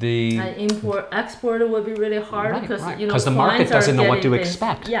the export would be really hard because the market doesn't know what to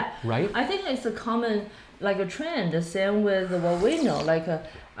expect. Yeah, right. I think it's a common a trend. The same with what we know.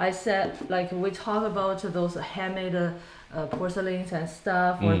 I said, we talk about those handmade porcelains and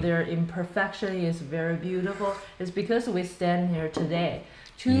stuff, where their imperfection is very beautiful. It's because we stand here today.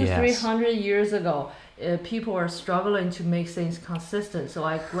 300 years ago, people are struggling to make things consistent. So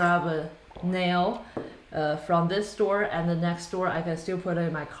I grab a nail from this store, and the next store I can still put it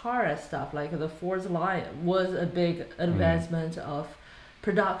in my car and stuff. Like the Ford's line was a big advancement of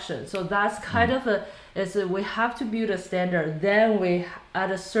production. So that's kind of we have to build a standard. Then we,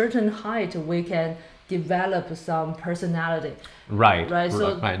 at a certain height, we can develop some personality. Right.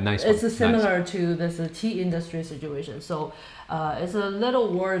 So nice it's similar to this tea industry situation. So it's a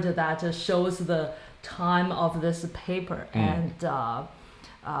little word that shows the time of this paper, and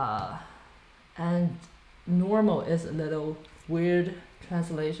normal is a little weird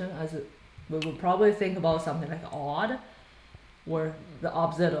translation, as we would probably think about something like odd, or the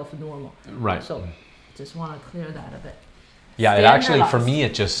opposite of normal. Right. So just want to clear that a bit. Yeah, it actually, for me,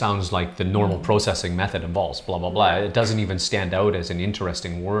 it just sounds like the normal processing method involves blah, blah, blah. It doesn't even stand out as an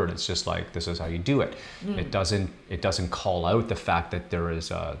interesting word. It's just like, this is how you do it. It doesn't call out the fact that there is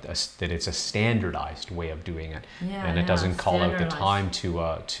that it's a standardized way of doing it. And it doesn't call out the time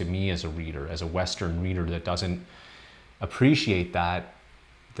to me as a reader, as a Western reader that doesn't appreciate that,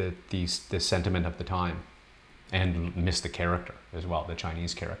 the sentiment of the time, and miss the character as well, the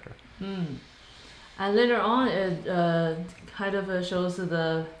Chinese character. And later on, it kind of shows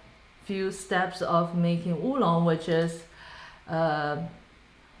the few steps of making oolong, which is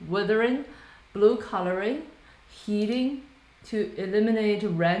withering, blue coloring, heating to eliminate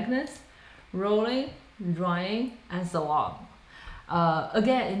rankness, rolling, drying, and so on.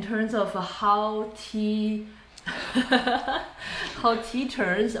 Again, in terms of how tea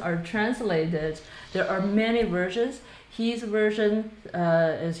terms are translated, there are many versions. His version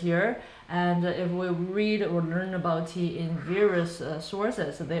is here. And if we read or learn about tea in various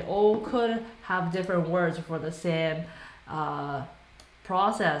sources, they all could have different words for the same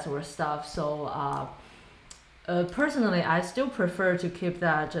process or stuff. So personally, I still prefer to keep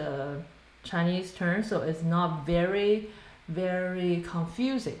that Chinese term, so it's not very, very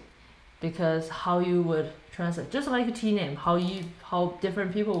confusing, because how you would translate, just like a tea name, how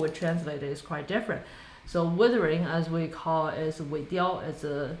different people would translate it is quite different. So withering, as we call it, is wei diao, is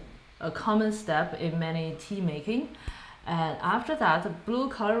a common step in many tea making. And after that, the blue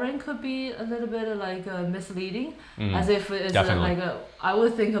coloring could be a little bit misleading, as if it's I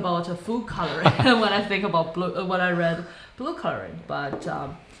would think about a food coloring when I think about when I read blue coloring, but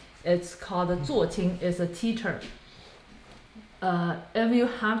it's called zuoqing. It's a tea term. If you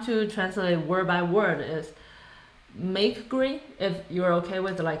have to translate word by word, is make green, if you're okay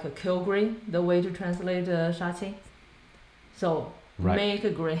with like a kill green, the way to translate shaqing. So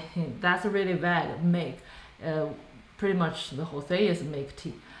make green, that's really bad. Make, pretty much the whole thing is make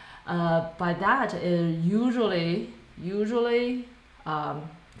tea. By that, it usually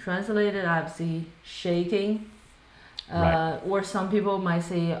translated, I've seen shaking, or some people might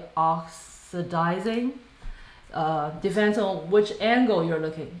say oxidizing. Depends on which angle you're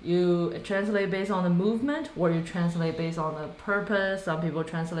looking. You translate based on the movement, or you translate based on the purpose. Some people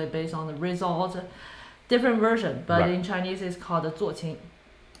translate based on the result. Different version, but in Chinese it's called 做青.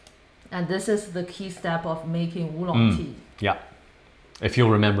 And this is the key step of making oolong tea. Yeah. If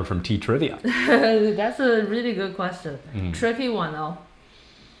you'll remember from tea trivia. That's a really good question. Tricky one though.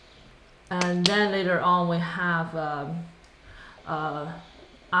 And then later on we have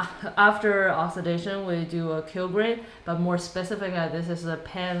after oxidation, we do a kill green, but more specifically, this is a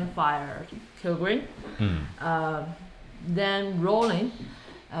pan-fired kill green. Then rolling,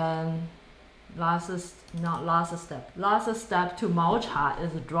 last step to mao cha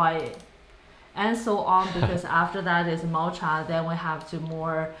is drying, and so on. Because after that is mao cha, then we have to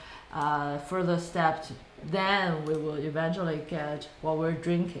more further steps. Then we will eventually get what we're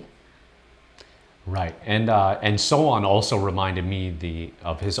drinking. Right, and so on also reminded me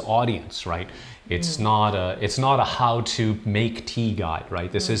of his audience, right? It's not a how to make tea guide,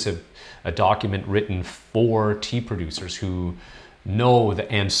 right? This is a document written for tea producers who know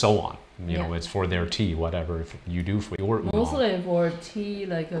and so on. You know, it's for their tea, whatever you do for your oolong. Mostly for tea,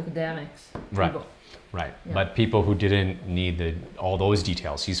 like academics. Right, people. right. Yeah. But people who didn't need all those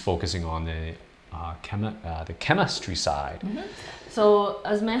details, he's focusing on the chemistry side. So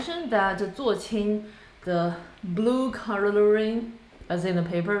as mentioned, that 做青, the blue coloring, as in the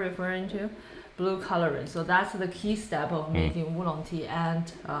paper referring to, blue coloring. So that's the key step of making oolong tea. And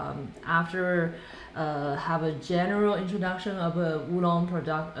after have a general introduction of oolong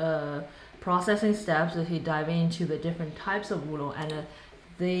processing steps, he dive into the different types of oolong, and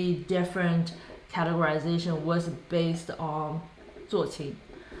the different categorization was based on 做青.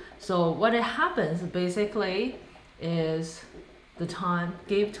 So what it happens basically is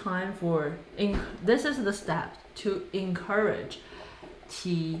give time for, this is the step to encourage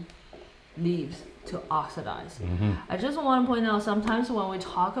tea leaves to oxidize. I just want to point out, sometimes when we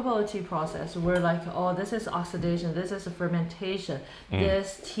talk about tea process, we're like, oh, this is oxidation, this is fermentation,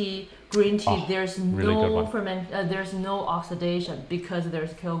 this tea, green tea, there's no there's no oxidation because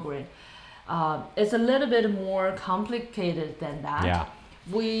there's kill green. It's a little bit more complicated than that. Yeah.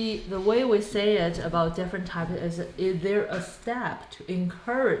 The way we say it about different types is there a step to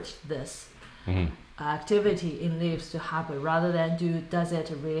encourage this activity in leaves to happen, rather than does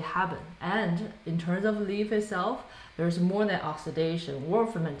it really happen. And in terms of leaf itself, there's more than oxidation or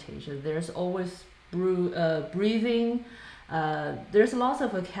fermentation. There's always breathing. There's lots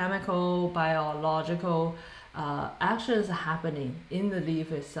of chemical, biological actions happening in the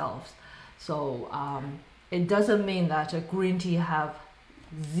leaf itself. So it doesn't mean that a green tea have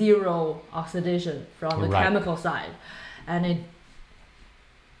zero oxidation from the chemical side, and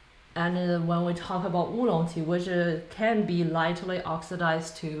when we talk about oolong tea, which can be lightly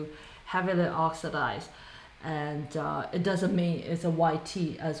oxidized to heavily oxidized, and it doesn't mean it's a white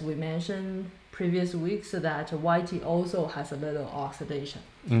tea, as we mentioned previous weeks, so that white tea also has a little oxidation.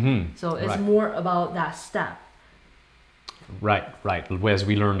 So it's more about that step. Right. As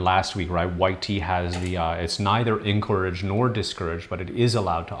we learned last week, right? White tea has it's neither encouraged nor discouraged, but it is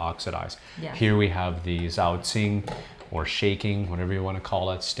allowed to oxidize. Yes. Here we have the zhaoqing, or shaking, whatever you want to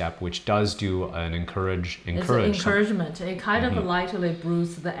call it, step, which does do an encourage. It's an encouragement. It kind of lightly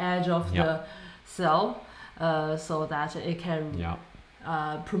bruises the edge of the cell, so that it can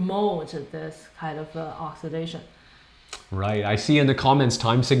promote this kind of oxidation. Right. I see in the comments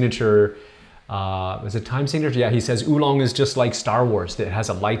time signature. Was it time signature? Yeah, he says oolong is just like Star Wars. It has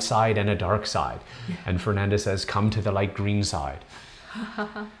a light side and a dark side. And Fernanda says, come to the light green side.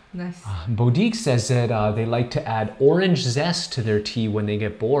 Nice. Boudique says that they like to add orange zest to their tea when they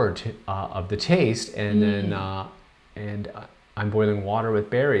get bored of the taste, and then I'm boiling water with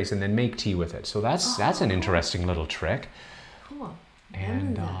berries and then make tea with it. So that's an interesting little trick. Cool.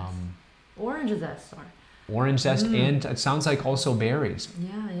 And orange zest, sorry. Orange zest, and it sounds like also berries.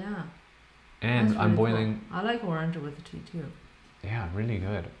 Yeah. And that's I'm really boiling. Cool. I like orange with tea too. Yeah, really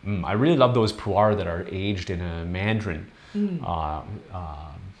good. I really love those pu'er that are aged in a mandarin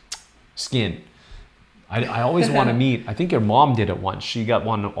skin. I always want to meet. I think your mom did it once. She got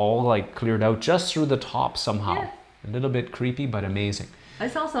one all like cleared out just through the top somehow. A little bit creepy, but amazing. I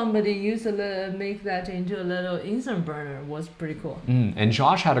saw somebody make that into a little incense burner. It was pretty cool. And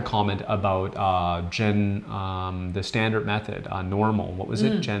Josh had a comment about the standard method, normal. What was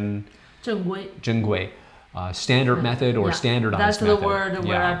it? 正规. 正规. Standard method or standardized That's method. The word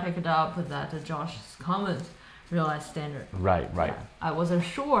where I picked up that Josh's comment. Realized standard. Right. Yeah. I wasn't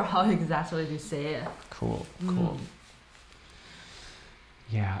sure how exactly to say it. Cool.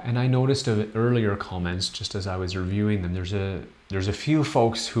 Yeah, and I noticed earlier comments just as I was reviewing them. There's a few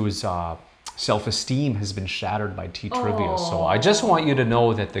folks whose self-esteem has been shattered by tea trivia. So I just want you to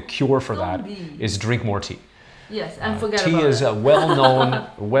know that the cure for that is drink more tea. Yes, and forget about it. Tea is a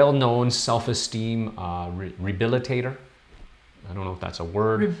well-known self-esteem rehabilitator. I don't know if that's a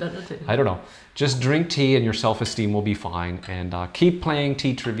word. Rehabilitator. I don't know. Just drink tea and your self-esteem will be fine. And keep playing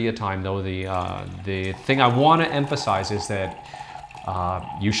tea trivia time. Though the thing I want to emphasize is that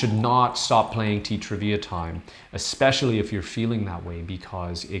you should not stop playing tea trivia time, especially if you're feeling that way,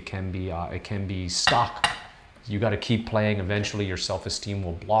 because it can be stuck. You got to keep playing. Eventually, your self-esteem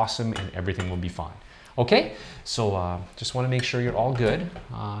will blossom and everything will be fine. Okay, so just want to make sure you're all good.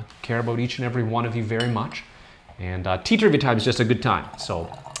 Care about each and every one of you very much. And tea trivia time is just a good time. So,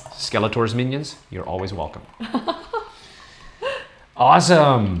 Skeletor's minions, you're always welcome.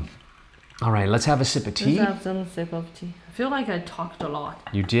 Awesome. All right, let's have a sip of tea. Let's have some sip of tea. I feel like I talked a lot.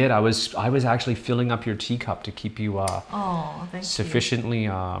 You did. I was actually filling up your teacup to keep you sufficiently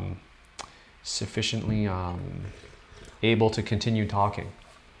able to continue talking.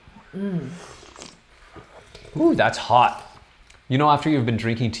 Ooh, that's hot. You know, after you've been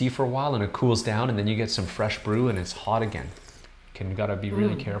drinking tea for a while and it cools down and then you get some fresh brew and it's hot again. You gotta be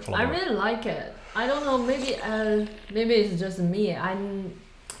really careful about it. I really like it. I don't know, maybe it's just me. You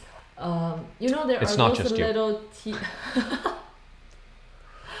know, there it's are not those just little tea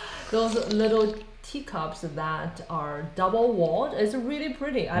those little teacups that are double walled. It's really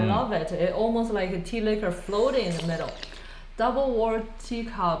pretty. I love it. It's almost like a tea liquor floating in the middle. Double walled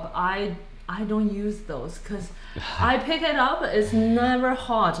teacup, I don't use those because I pick it up, it's never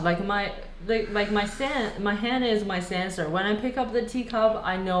hot. Like my hand is my sensor. When I pick up the teacup,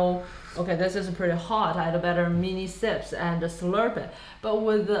 I know, okay, this is pretty hot. I had better mini sips and slurp it. But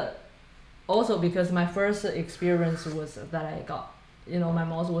also because my first experience was that I got, my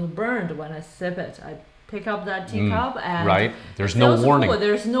mouth was burned when I sip it. I pick up that teacup and right. There's no warning. Cool.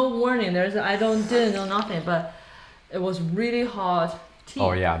 There's no warning. I didn't know nothing, but it was really hot. Tea.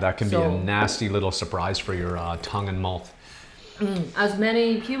 Oh yeah, that can be a nasty little surprise for your tongue and mouth. As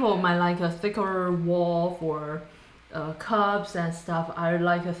many people might like a thicker wall for cups and stuff, I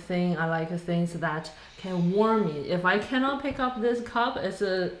like things that can warm me. If I cannot pick up this cup, it's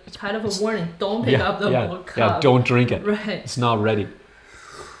a kind of a warning. Don't pick up the whole cup. Yeah, don't drink it. Right. It's not ready.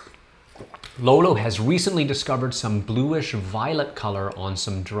 Lolo has recently discovered some bluish violet color on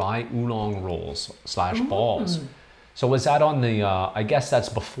some dry oolong rolls / balls. So was that on the, I guess that's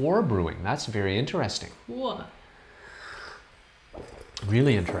before brewing. That's very interesting. What?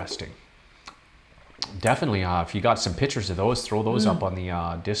 Really interesting. Definitely, if you got some pictures of those, throw those up on the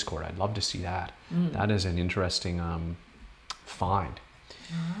Discord. I'd love to see that. That is an interesting find.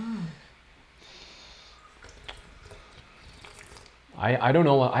 I don't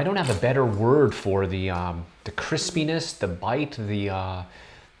know. I don't have a better word for the crispiness, the bite.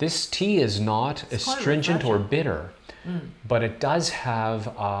 This tea is not astringent or bitter, but it does have.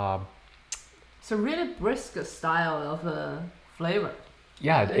 It's a really brisk style of flavor.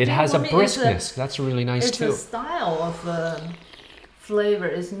 Yeah, it has a briskness. That's really nice too. It's a style of flavor.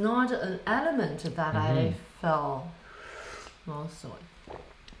 It's not an element that I felt mostly.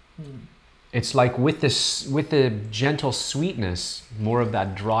 It's like with the gentle sweetness, more of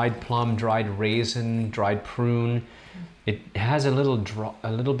that dried plum, dried raisin, dried prune. It has a little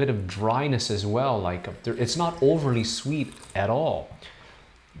bit of dryness as well. Like it's not overly sweet at all,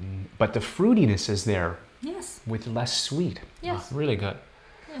 but the fruitiness is there. Yes. With less sweet. Yes. Really good.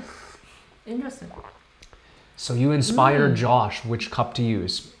 Yes. Interesting. So you inspired Josh which cup to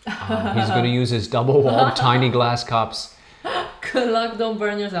use. He's going to use his double-walled tiny glass cups. Good luck, don't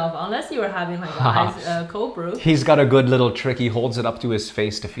burn yourself, unless you are having like a cold brew. He's got a good little trick. He holds it up to his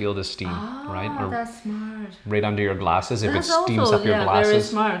face to feel the steam, right? Or that's smart. right under your glasses if That's it steams also, up your glasses. Very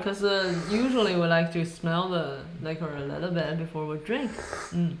smart, because usually we like to smell the liquor a little bit before we drink.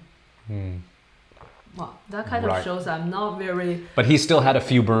 Well, that kind of shows I'm not very. But he still had a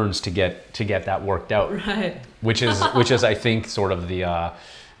few burns to get that worked out. Right. Which is I think sort of the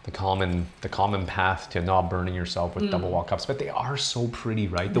common path to not burning yourself with double wall cups. But they are so pretty,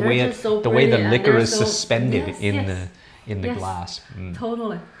 right? The way the liquor is suspended in the glass.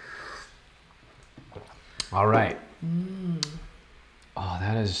 Totally. All right. Oh,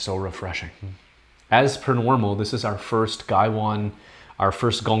 that is so refreshing. As per normal, this is our first Gaiwan, our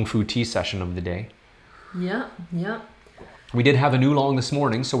first Gong Fu tea session of the day. Yeah, yeah. We did have an oolong this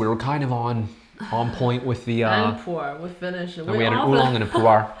morning, so we were kind of on point with the... and pu'er, we finished. We had an oolong and a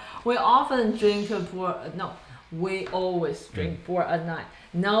pu'er. We often drink a pu'er, no, we always drink pu'er at night.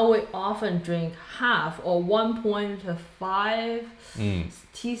 Now we often drink half or 1.5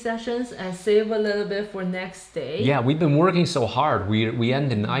 tea sessions and save a little bit for next day. Yeah, we've been working so hard. We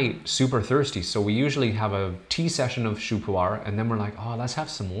end the night super thirsty, so we usually have a tea session of shu pu'er, and then we're like, oh, let's have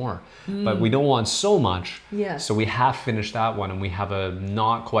some more. But we don't want so much, so we half finished that one, and we have a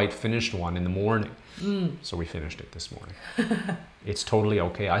not quite finished one in the morning. So we finished it this morning. It's totally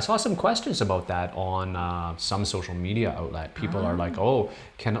okay. I saw some questions about that on some social media outlet. People are like, oh,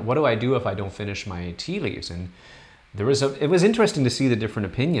 what do I do if I don't finish my tea leaves? And it was interesting to see the different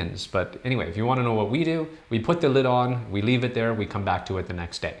opinions. But anyway, if you want to know what we do, we put the lid on, we leave it there, we come back to it the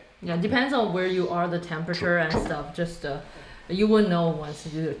next day. Yeah, depends on where you are, the temperature and stuff. Just you will know once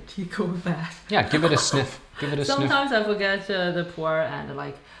the tea goes bad. Yeah, give it a sniff. Give it a Sometimes I forget the pu'er, and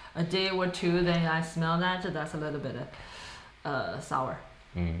like a day or two, then I smell that. That's a little bit sour.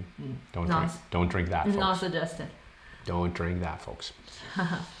 Don't drink that, folks. Not suggested. Don't drink that, folks.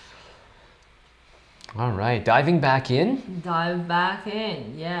 All right, diving back in. Dive back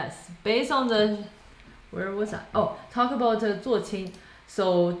in, yes. Based on where was I? Oh, talk about 做清.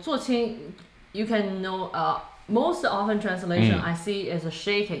 So 做清, you can know, most often translation I see is a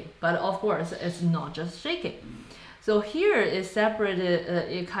shaking, but of course it's not just shaking. So here is separated,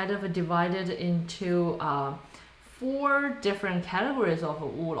 it kind of divided into 4 different categories of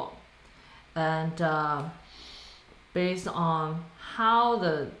oolong, and based on how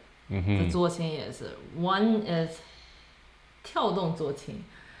the 做清 is. One is 跳动做清,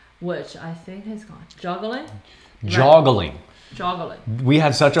 which I think is called juggling. Joggling. Right. Joggling. We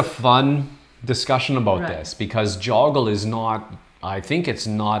had such a fun discussion about this because joggle is not, I think it's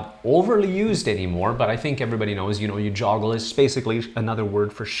not overly used anymore, but I think everybody knows, you joggle is basically another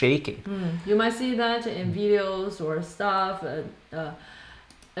word for shaking. You might see that in videos or stuff.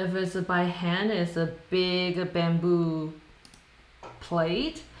 If it's by hand, it's a big bamboo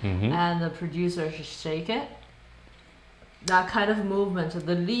plate and the producer should shake it. That kind of movement,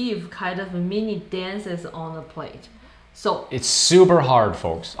 the leaf kind of mini dances on the plate. So it's super hard,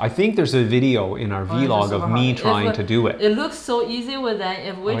 folks. I think there's a video in our vlog of me trying to do it. It looks so easy with that.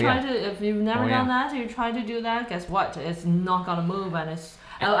 If if you've never done that, you try to do that, guess what? It's not gonna move, and it's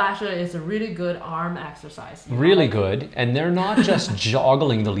a really good arm exercise. Really good, and they're not just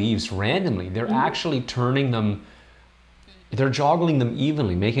joggling the leaves randomly. They're actually turning them. They're joggling them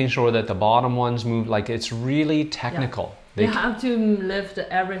evenly, making sure that the bottom ones move. Like, it's really technical. They have to lift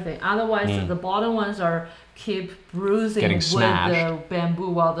everything. Otherwise, the bottom ones keep bruising with the bamboo,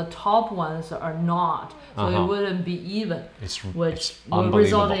 while the top ones are not. So it wouldn't be even, which will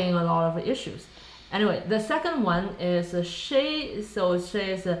result in a lot of issues. Anyway, the second one is shay. So it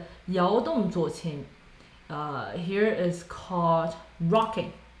says 摇动做清. Here is called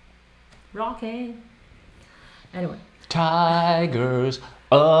rocking. Rocking. Anyway. Tigers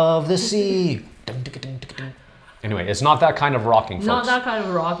of the sea. Anyway, it's not that kind of rocking, folks. Not that kind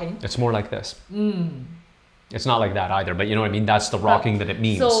of rocking. It's more like this. It's not like that either, but you know what I mean? That's the rocking that it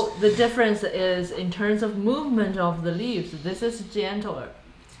means. So the difference is in terms of movement of the leaves, this is gentler.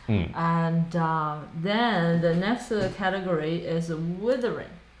 And then the next category is withering.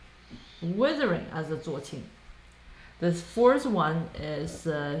 Withering as a 做清. The fourth one is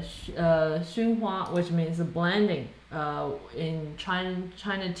熏花, which means blending. In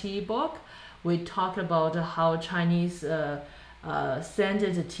China tea book, we talk about how Chinese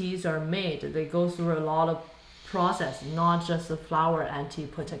scented teas are made. They go through a lot of process, not just the flower and tea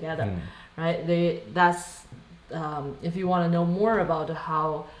put together, right? That's if you want to know more about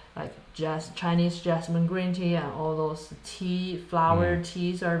how like Chinese jasmine green tea and all those flower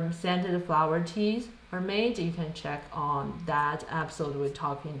teas are scented flower teas are made, you can check on that episode. We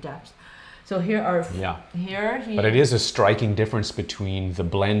talk in depth. So here are but it is a striking difference between the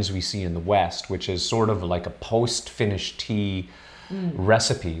blends we see in the West, which is sort of like a post-finished tea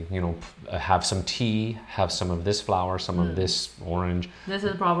recipe. Have some tea, have some of this flower, some of this orange. This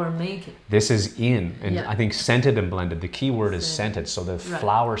is proper making. This is and I think scented and blended. The key word is scented, so the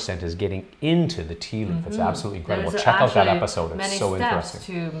flower scent is getting into the tea leaf. It's absolutely incredible. Check out that episode. It's so interesting.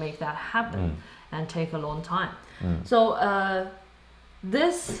 To make that happen and take a long time. So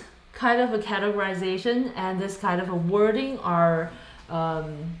this kind of a categorization and this kind of a wording are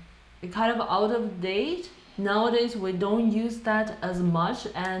kind of out of date Nowadays, we don't use that as much.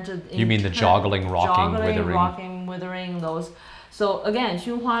 And you mean the joggling, rocking, withering? Rocking, withering, those. So again,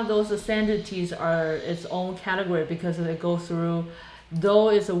 Xunhua, those scented teas are its own category because it goes through, though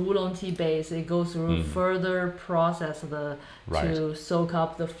it's a oolong tea base, it goes through further process to soak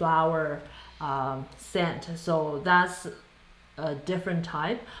up the flower scent. So that's a different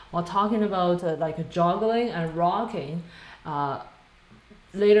type. While talking about like joggling and rocking,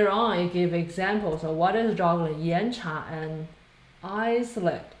 later on it gave examples of what is joggling, yancha and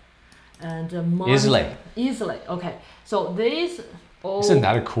isolate. And Isolate. Okay. So these all. Isn't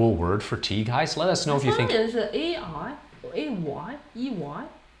that a cool word for tea, guys? Let us know if you think. It's A-I-A-Y-E-Y.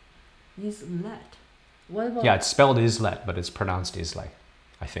 Isolate. What about? Yeah, it's spelled islet, but it's pronounced islay,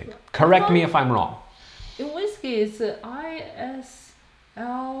 I think. Correct me if I'm wrong. In whiskey, it's I-S-L.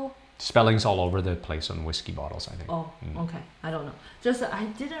 Spelling's all over the place on whiskey bottles, I think. Oh, okay. I don't know. Just I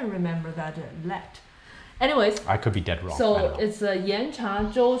didn't remember that let. Anyways, I could be dead wrong. So it's yan cha,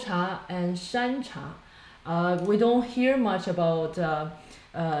 zhou cha, and shan cha. We don't hear much about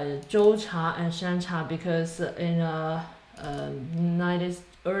zhou cha and shan cha because in 90s,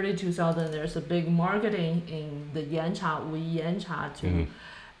 early 2000s, there's a big marketing in the yan cha, yan cha to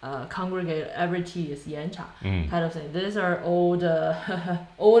congregate every tea is yan cha kind of thing. These are old,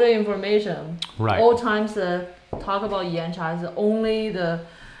 older information. Right. Old times talk about yan cha is only the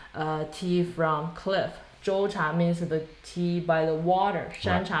tea from cliff. Zhou cha means the tea by the water.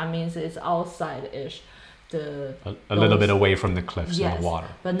 Shan cha means it's outside-ish. A little bit away from the cliffs and the water.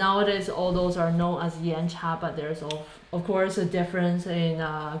 But nowadays all those are known as yan cha, but there's of course a difference in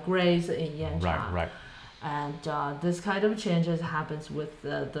grades in yan cha. Right. And this kind of changes happens with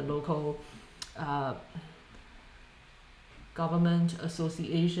the local government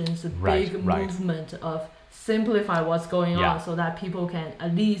associations, big movement of simplify what's going on so that people can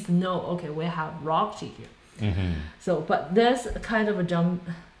at least know, okay, we have rock tea here. So, but this kind of a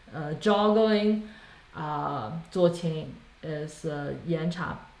joggling 做青 is yan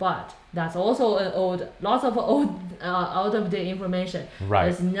cha, but that's also lots of old out of date information.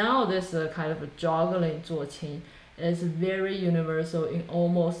 As now this kind of a joggling 做青 is very universal in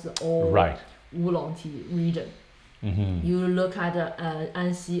almost all oolong tea region. You look at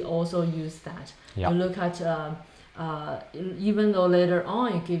Anxi also use that. You look at even though later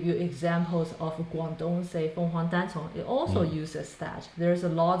on it give you examples of Guangdong, say Fenghuang Dancong, it also uses that. There's a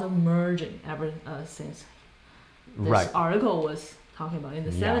lot of merging ever since this article was talking about in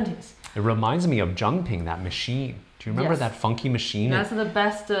the 70s. It reminds me of Zhengping, that machine. Do you remember that funky machine? That's the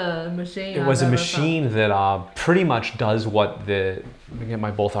best machine. It was a machine that pretty much does what let me get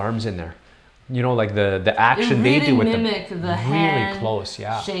my both arms in there. You know, like the action really they do with mimic the hand close,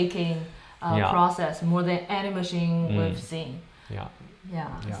 shaking process more than any machine we've seen.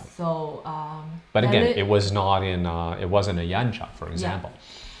 So, but again, it was not in. It wasn't a yancha, for example.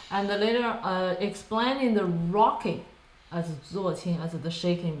 And later, explaining the rocking as 做青, as the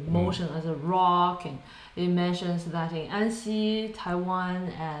shaking motion, as a rocking. It mentions that in Anxi,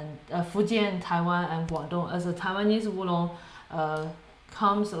 Taiwan, and Fujian, Taiwan, and Guangdong, as a Taiwanese oolong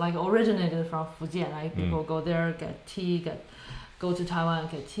comes like originated from Fujian. Like people go there, get tea, go to Taiwan,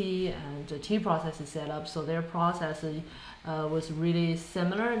 get tea, and the tea process is set up. So their process was really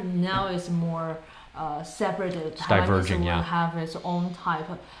similar. Now it's more separated. It's diverging, will have its own type.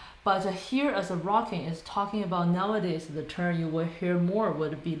 But here as a rocking is talking about nowadays the term you will hear more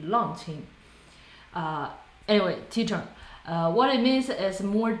would be 浪青. Anyway, tea term. What it means is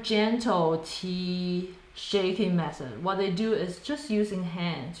more gentle tea shaking method. What they do is just using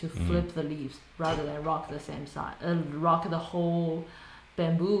hand to flip the leaves rather than rock the same side, rock the whole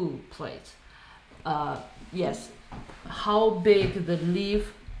bamboo plate. Yes, how big the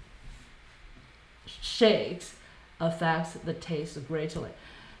leaf shakes affects the taste greatly.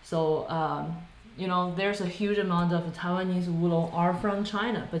 So, you know, there's a huge amount of Taiwanese oolong are from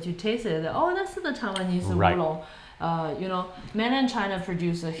China, but you taste it, oh, that's the Taiwanese oolong. You know, mainland China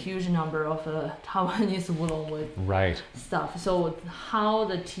produce a huge number of Taiwanese oolong with stuff. So how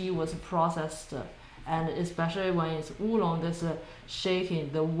the tea was processed, and especially when it's oolong, this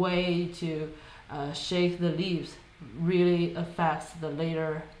shaking, the way to shake the leaves really affects the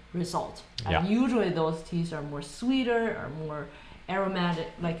later result. And usually those teas are more sweeter or more aromatic,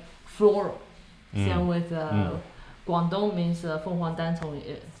 like floral. Same with Guangdong means Fenghuang Dancong,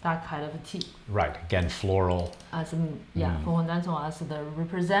 that kind of tea. Right, again, floral. As Fenghuang Dancong as the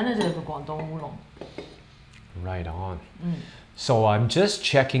representative of Guangdong oolong. Right on. So I'm just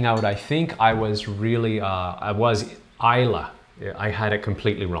checking out. I think I was really, I was Isla. I had it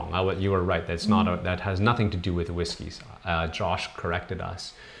completely wrong. You were right. That's not that has nothing to do with whiskeys. Josh corrected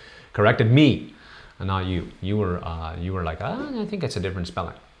me. Not you. You were like, I think it's a different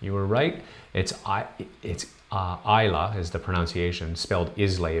spelling. You were right. It's Isla is the pronunciation, spelled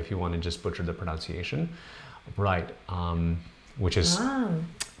Islay if you want to just butcher the pronunciation. Right. Which is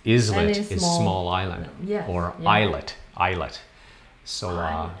islet is small island, or islet.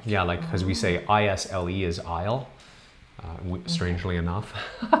 So yeah, like because we say ISLE is isle, strangely enough.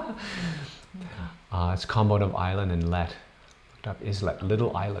 It's compound of island and let. Looked up islet,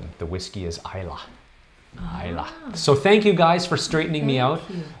 little island. The whiskey is Isla. Isla. So thank you guys for straightening me out.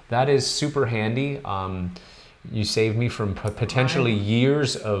 That is super handy. You saved me from potentially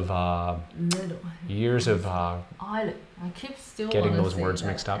years of island. I keep still getting those words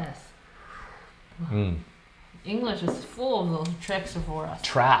mixed up. English is full of those tricks for us.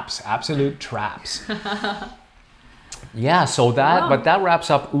 Traps, absolute traps. Yeah, so but that wraps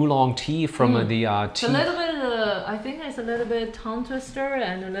up oolong tea from the tea. It's a little bit, I think it's a little bit tongue twister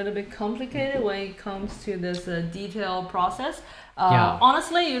and a little bit complicated when it comes to this detailed process.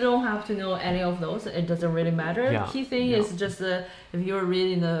 Honestly, you don't have to know any of those. It doesn't really matter. The key thing is just if you're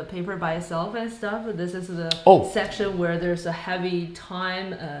reading the paper by yourself and stuff, this is the section where there's a heavy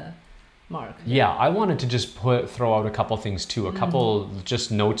time mark. Yeah, I wanted to just throw out a couple things too. A couple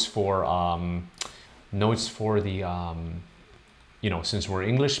just notes for the you know, since we're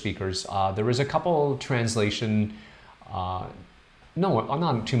English speakers, there was a couple translation, no,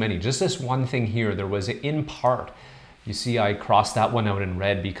 not too many, just this one thing here. There was in part. You see, I crossed that one out in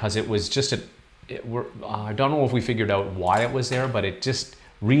red because it was just I don't know if we figured out why it was there, but it just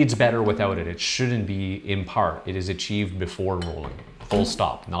reads better without it. It shouldn't be in part. It is achieved before rolling. Full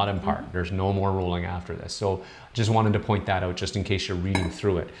stop, not in part. There's no more rolling after this. So just wanted to point that out just in case you're reading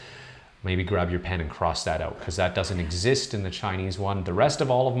through it. Maybe grab your pen and cross that out because that doesn't exist in the Chinese one. The rest of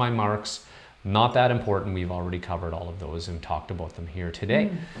all of my marks, not that important. We've already covered all of those and talked about them here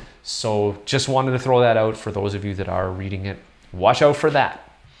today. So just wanted to throw that out for those of you that are reading it. Watch out for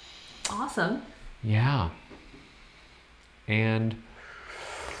that. Awesome. Yeah. And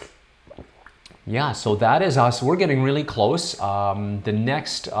yeah, so that is us. We're getting really close. The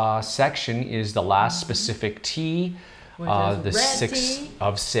next section is the last specific tea. The 6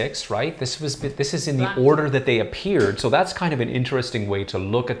 of 6, right? This is in the order that they appeared. So that's kind of an interesting way to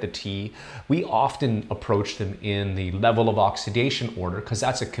look at the tea. We often approach them in the level of oxidation order because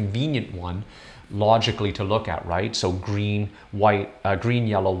that's a convenient one logically to look at, right? So green,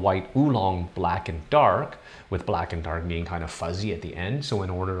 yellow, white, oolong, black and dark, with black and dark being kind of fuzzy at the end. So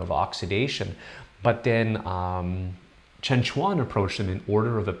in order of oxidation. But then Chen Chuan approached them in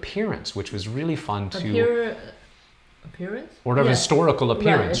order of appearance, which was really fun to... Appearance? Order of historical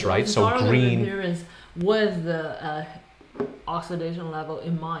appearance, right? So green appearance with the oxidation level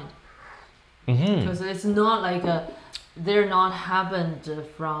in mind. Because it's not like they're not happened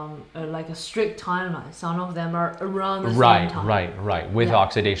from like a strict timeline. Some of them are around the same time. Right. With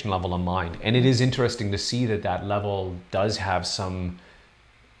oxidation level in mind. And it is interesting to see that level does have some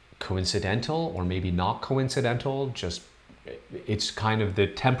coincidental or maybe not coincidental, just it's kind of the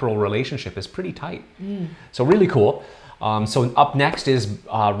temporal relationship is pretty tight. So really cool. So up next is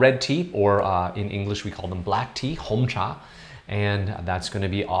red tea, or in English we call them black tea, hom cha, and that's going to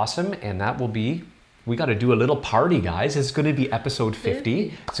be awesome. And that will be, we got to do a little party, guys. It's going to be episode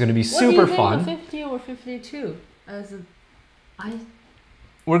 50. It's going to be super fun. What do you think, 50 or 52?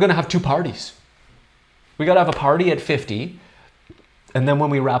 We're going to have 2 parties. We got to have a party at 50, and then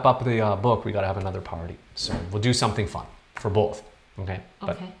when we wrap up the book, we got to have another party. So we'll do something fun for both. Okay.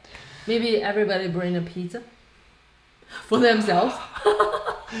 Okay. Maybe everybody bring a pizza for themselves.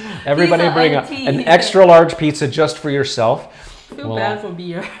 Everybody bring an extra large pizza just for yourself. Feel bad for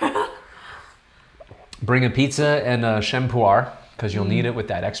beer. Bring a pizza and a Puerh because you'll need it with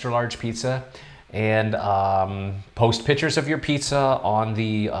that extra large pizza. And post pictures of your pizza on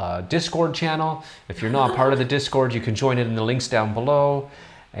the Discord channel. If you're not part of the Discord, you can join it in the links down below.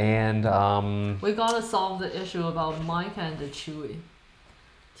 And we gotta solve the issue about Mike and the Chewy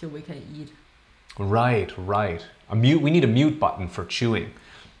till we can eat. Right. We need a mute button for chewing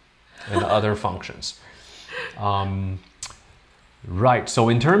and other functions. Right. So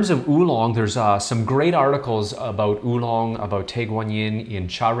in terms of oolong, there's some great articles about oolong, about Te Guanyin in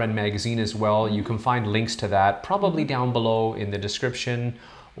Cha Ren magazine as well. You can find links to that probably down below in the description,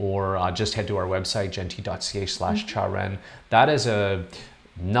 or just head to our website, zhenta.ca/Cha-Ren. That is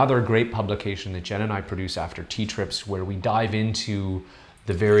another great publication that Jen and I produce after tea trips, where we dive into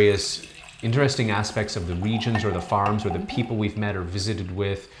the various interesting aspects of the regions or the farms or the people we've met or visited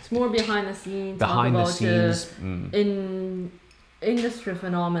with. It's more behind the scenes. Behind the scenes. In industry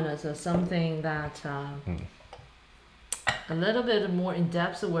phenomena, so something that a little bit more in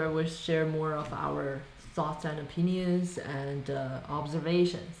depth where we share more of our thoughts and opinions and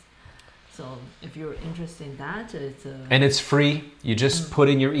observations. So if you're interested in that, and it's free. You just put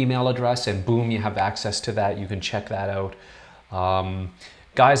in your email address and boom, you have access to that. You can check that out.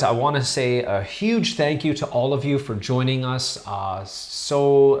 Guys, I want to say a huge thank you to all of you for joining us.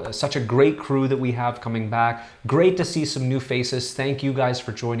 Such a great crew that we have coming back. Great to see some new faces. Thank you guys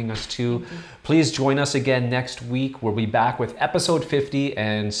for joining us too. Please join us again next week. We'll be back with episode 50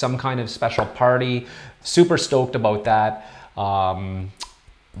 and some kind of special party. Super stoked about that.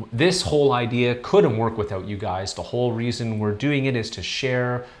 This whole idea couldn't work without you guys. The whole reason we're doing it is to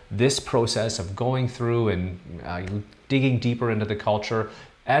share this process of going through and digging deeper into the culture.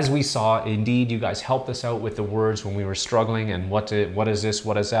 As we saw, indeed, you guys helped us out with the words when we were struggling and what is this,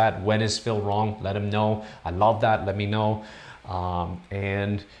 what is that, when is Phil wrong, let him know. I love that, let me know.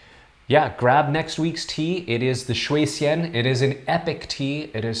 And yeah, grab next week's tea. It is the Shui Xian. It is an epic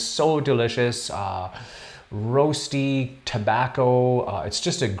tea. It is so delicious. Roasty tobacco. It's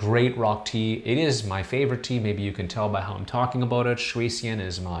just a great rock tea. It is my favorite tea. Maybe you can tell by how I'm talking about it. Shui Xian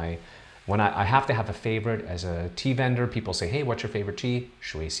is my, when I have to have a favorite as a tea vendor, people say, hey, what's your favorite tea?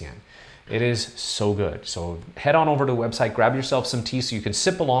 Shui Xian. It is so good. So head on over to the website, grab yourself some tea so you can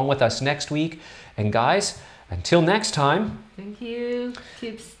sip along with us next week. And guys, until next time. Thank you.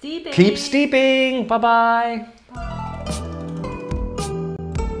 Keep steeping. Keep steeping. Bye-bye. Bye.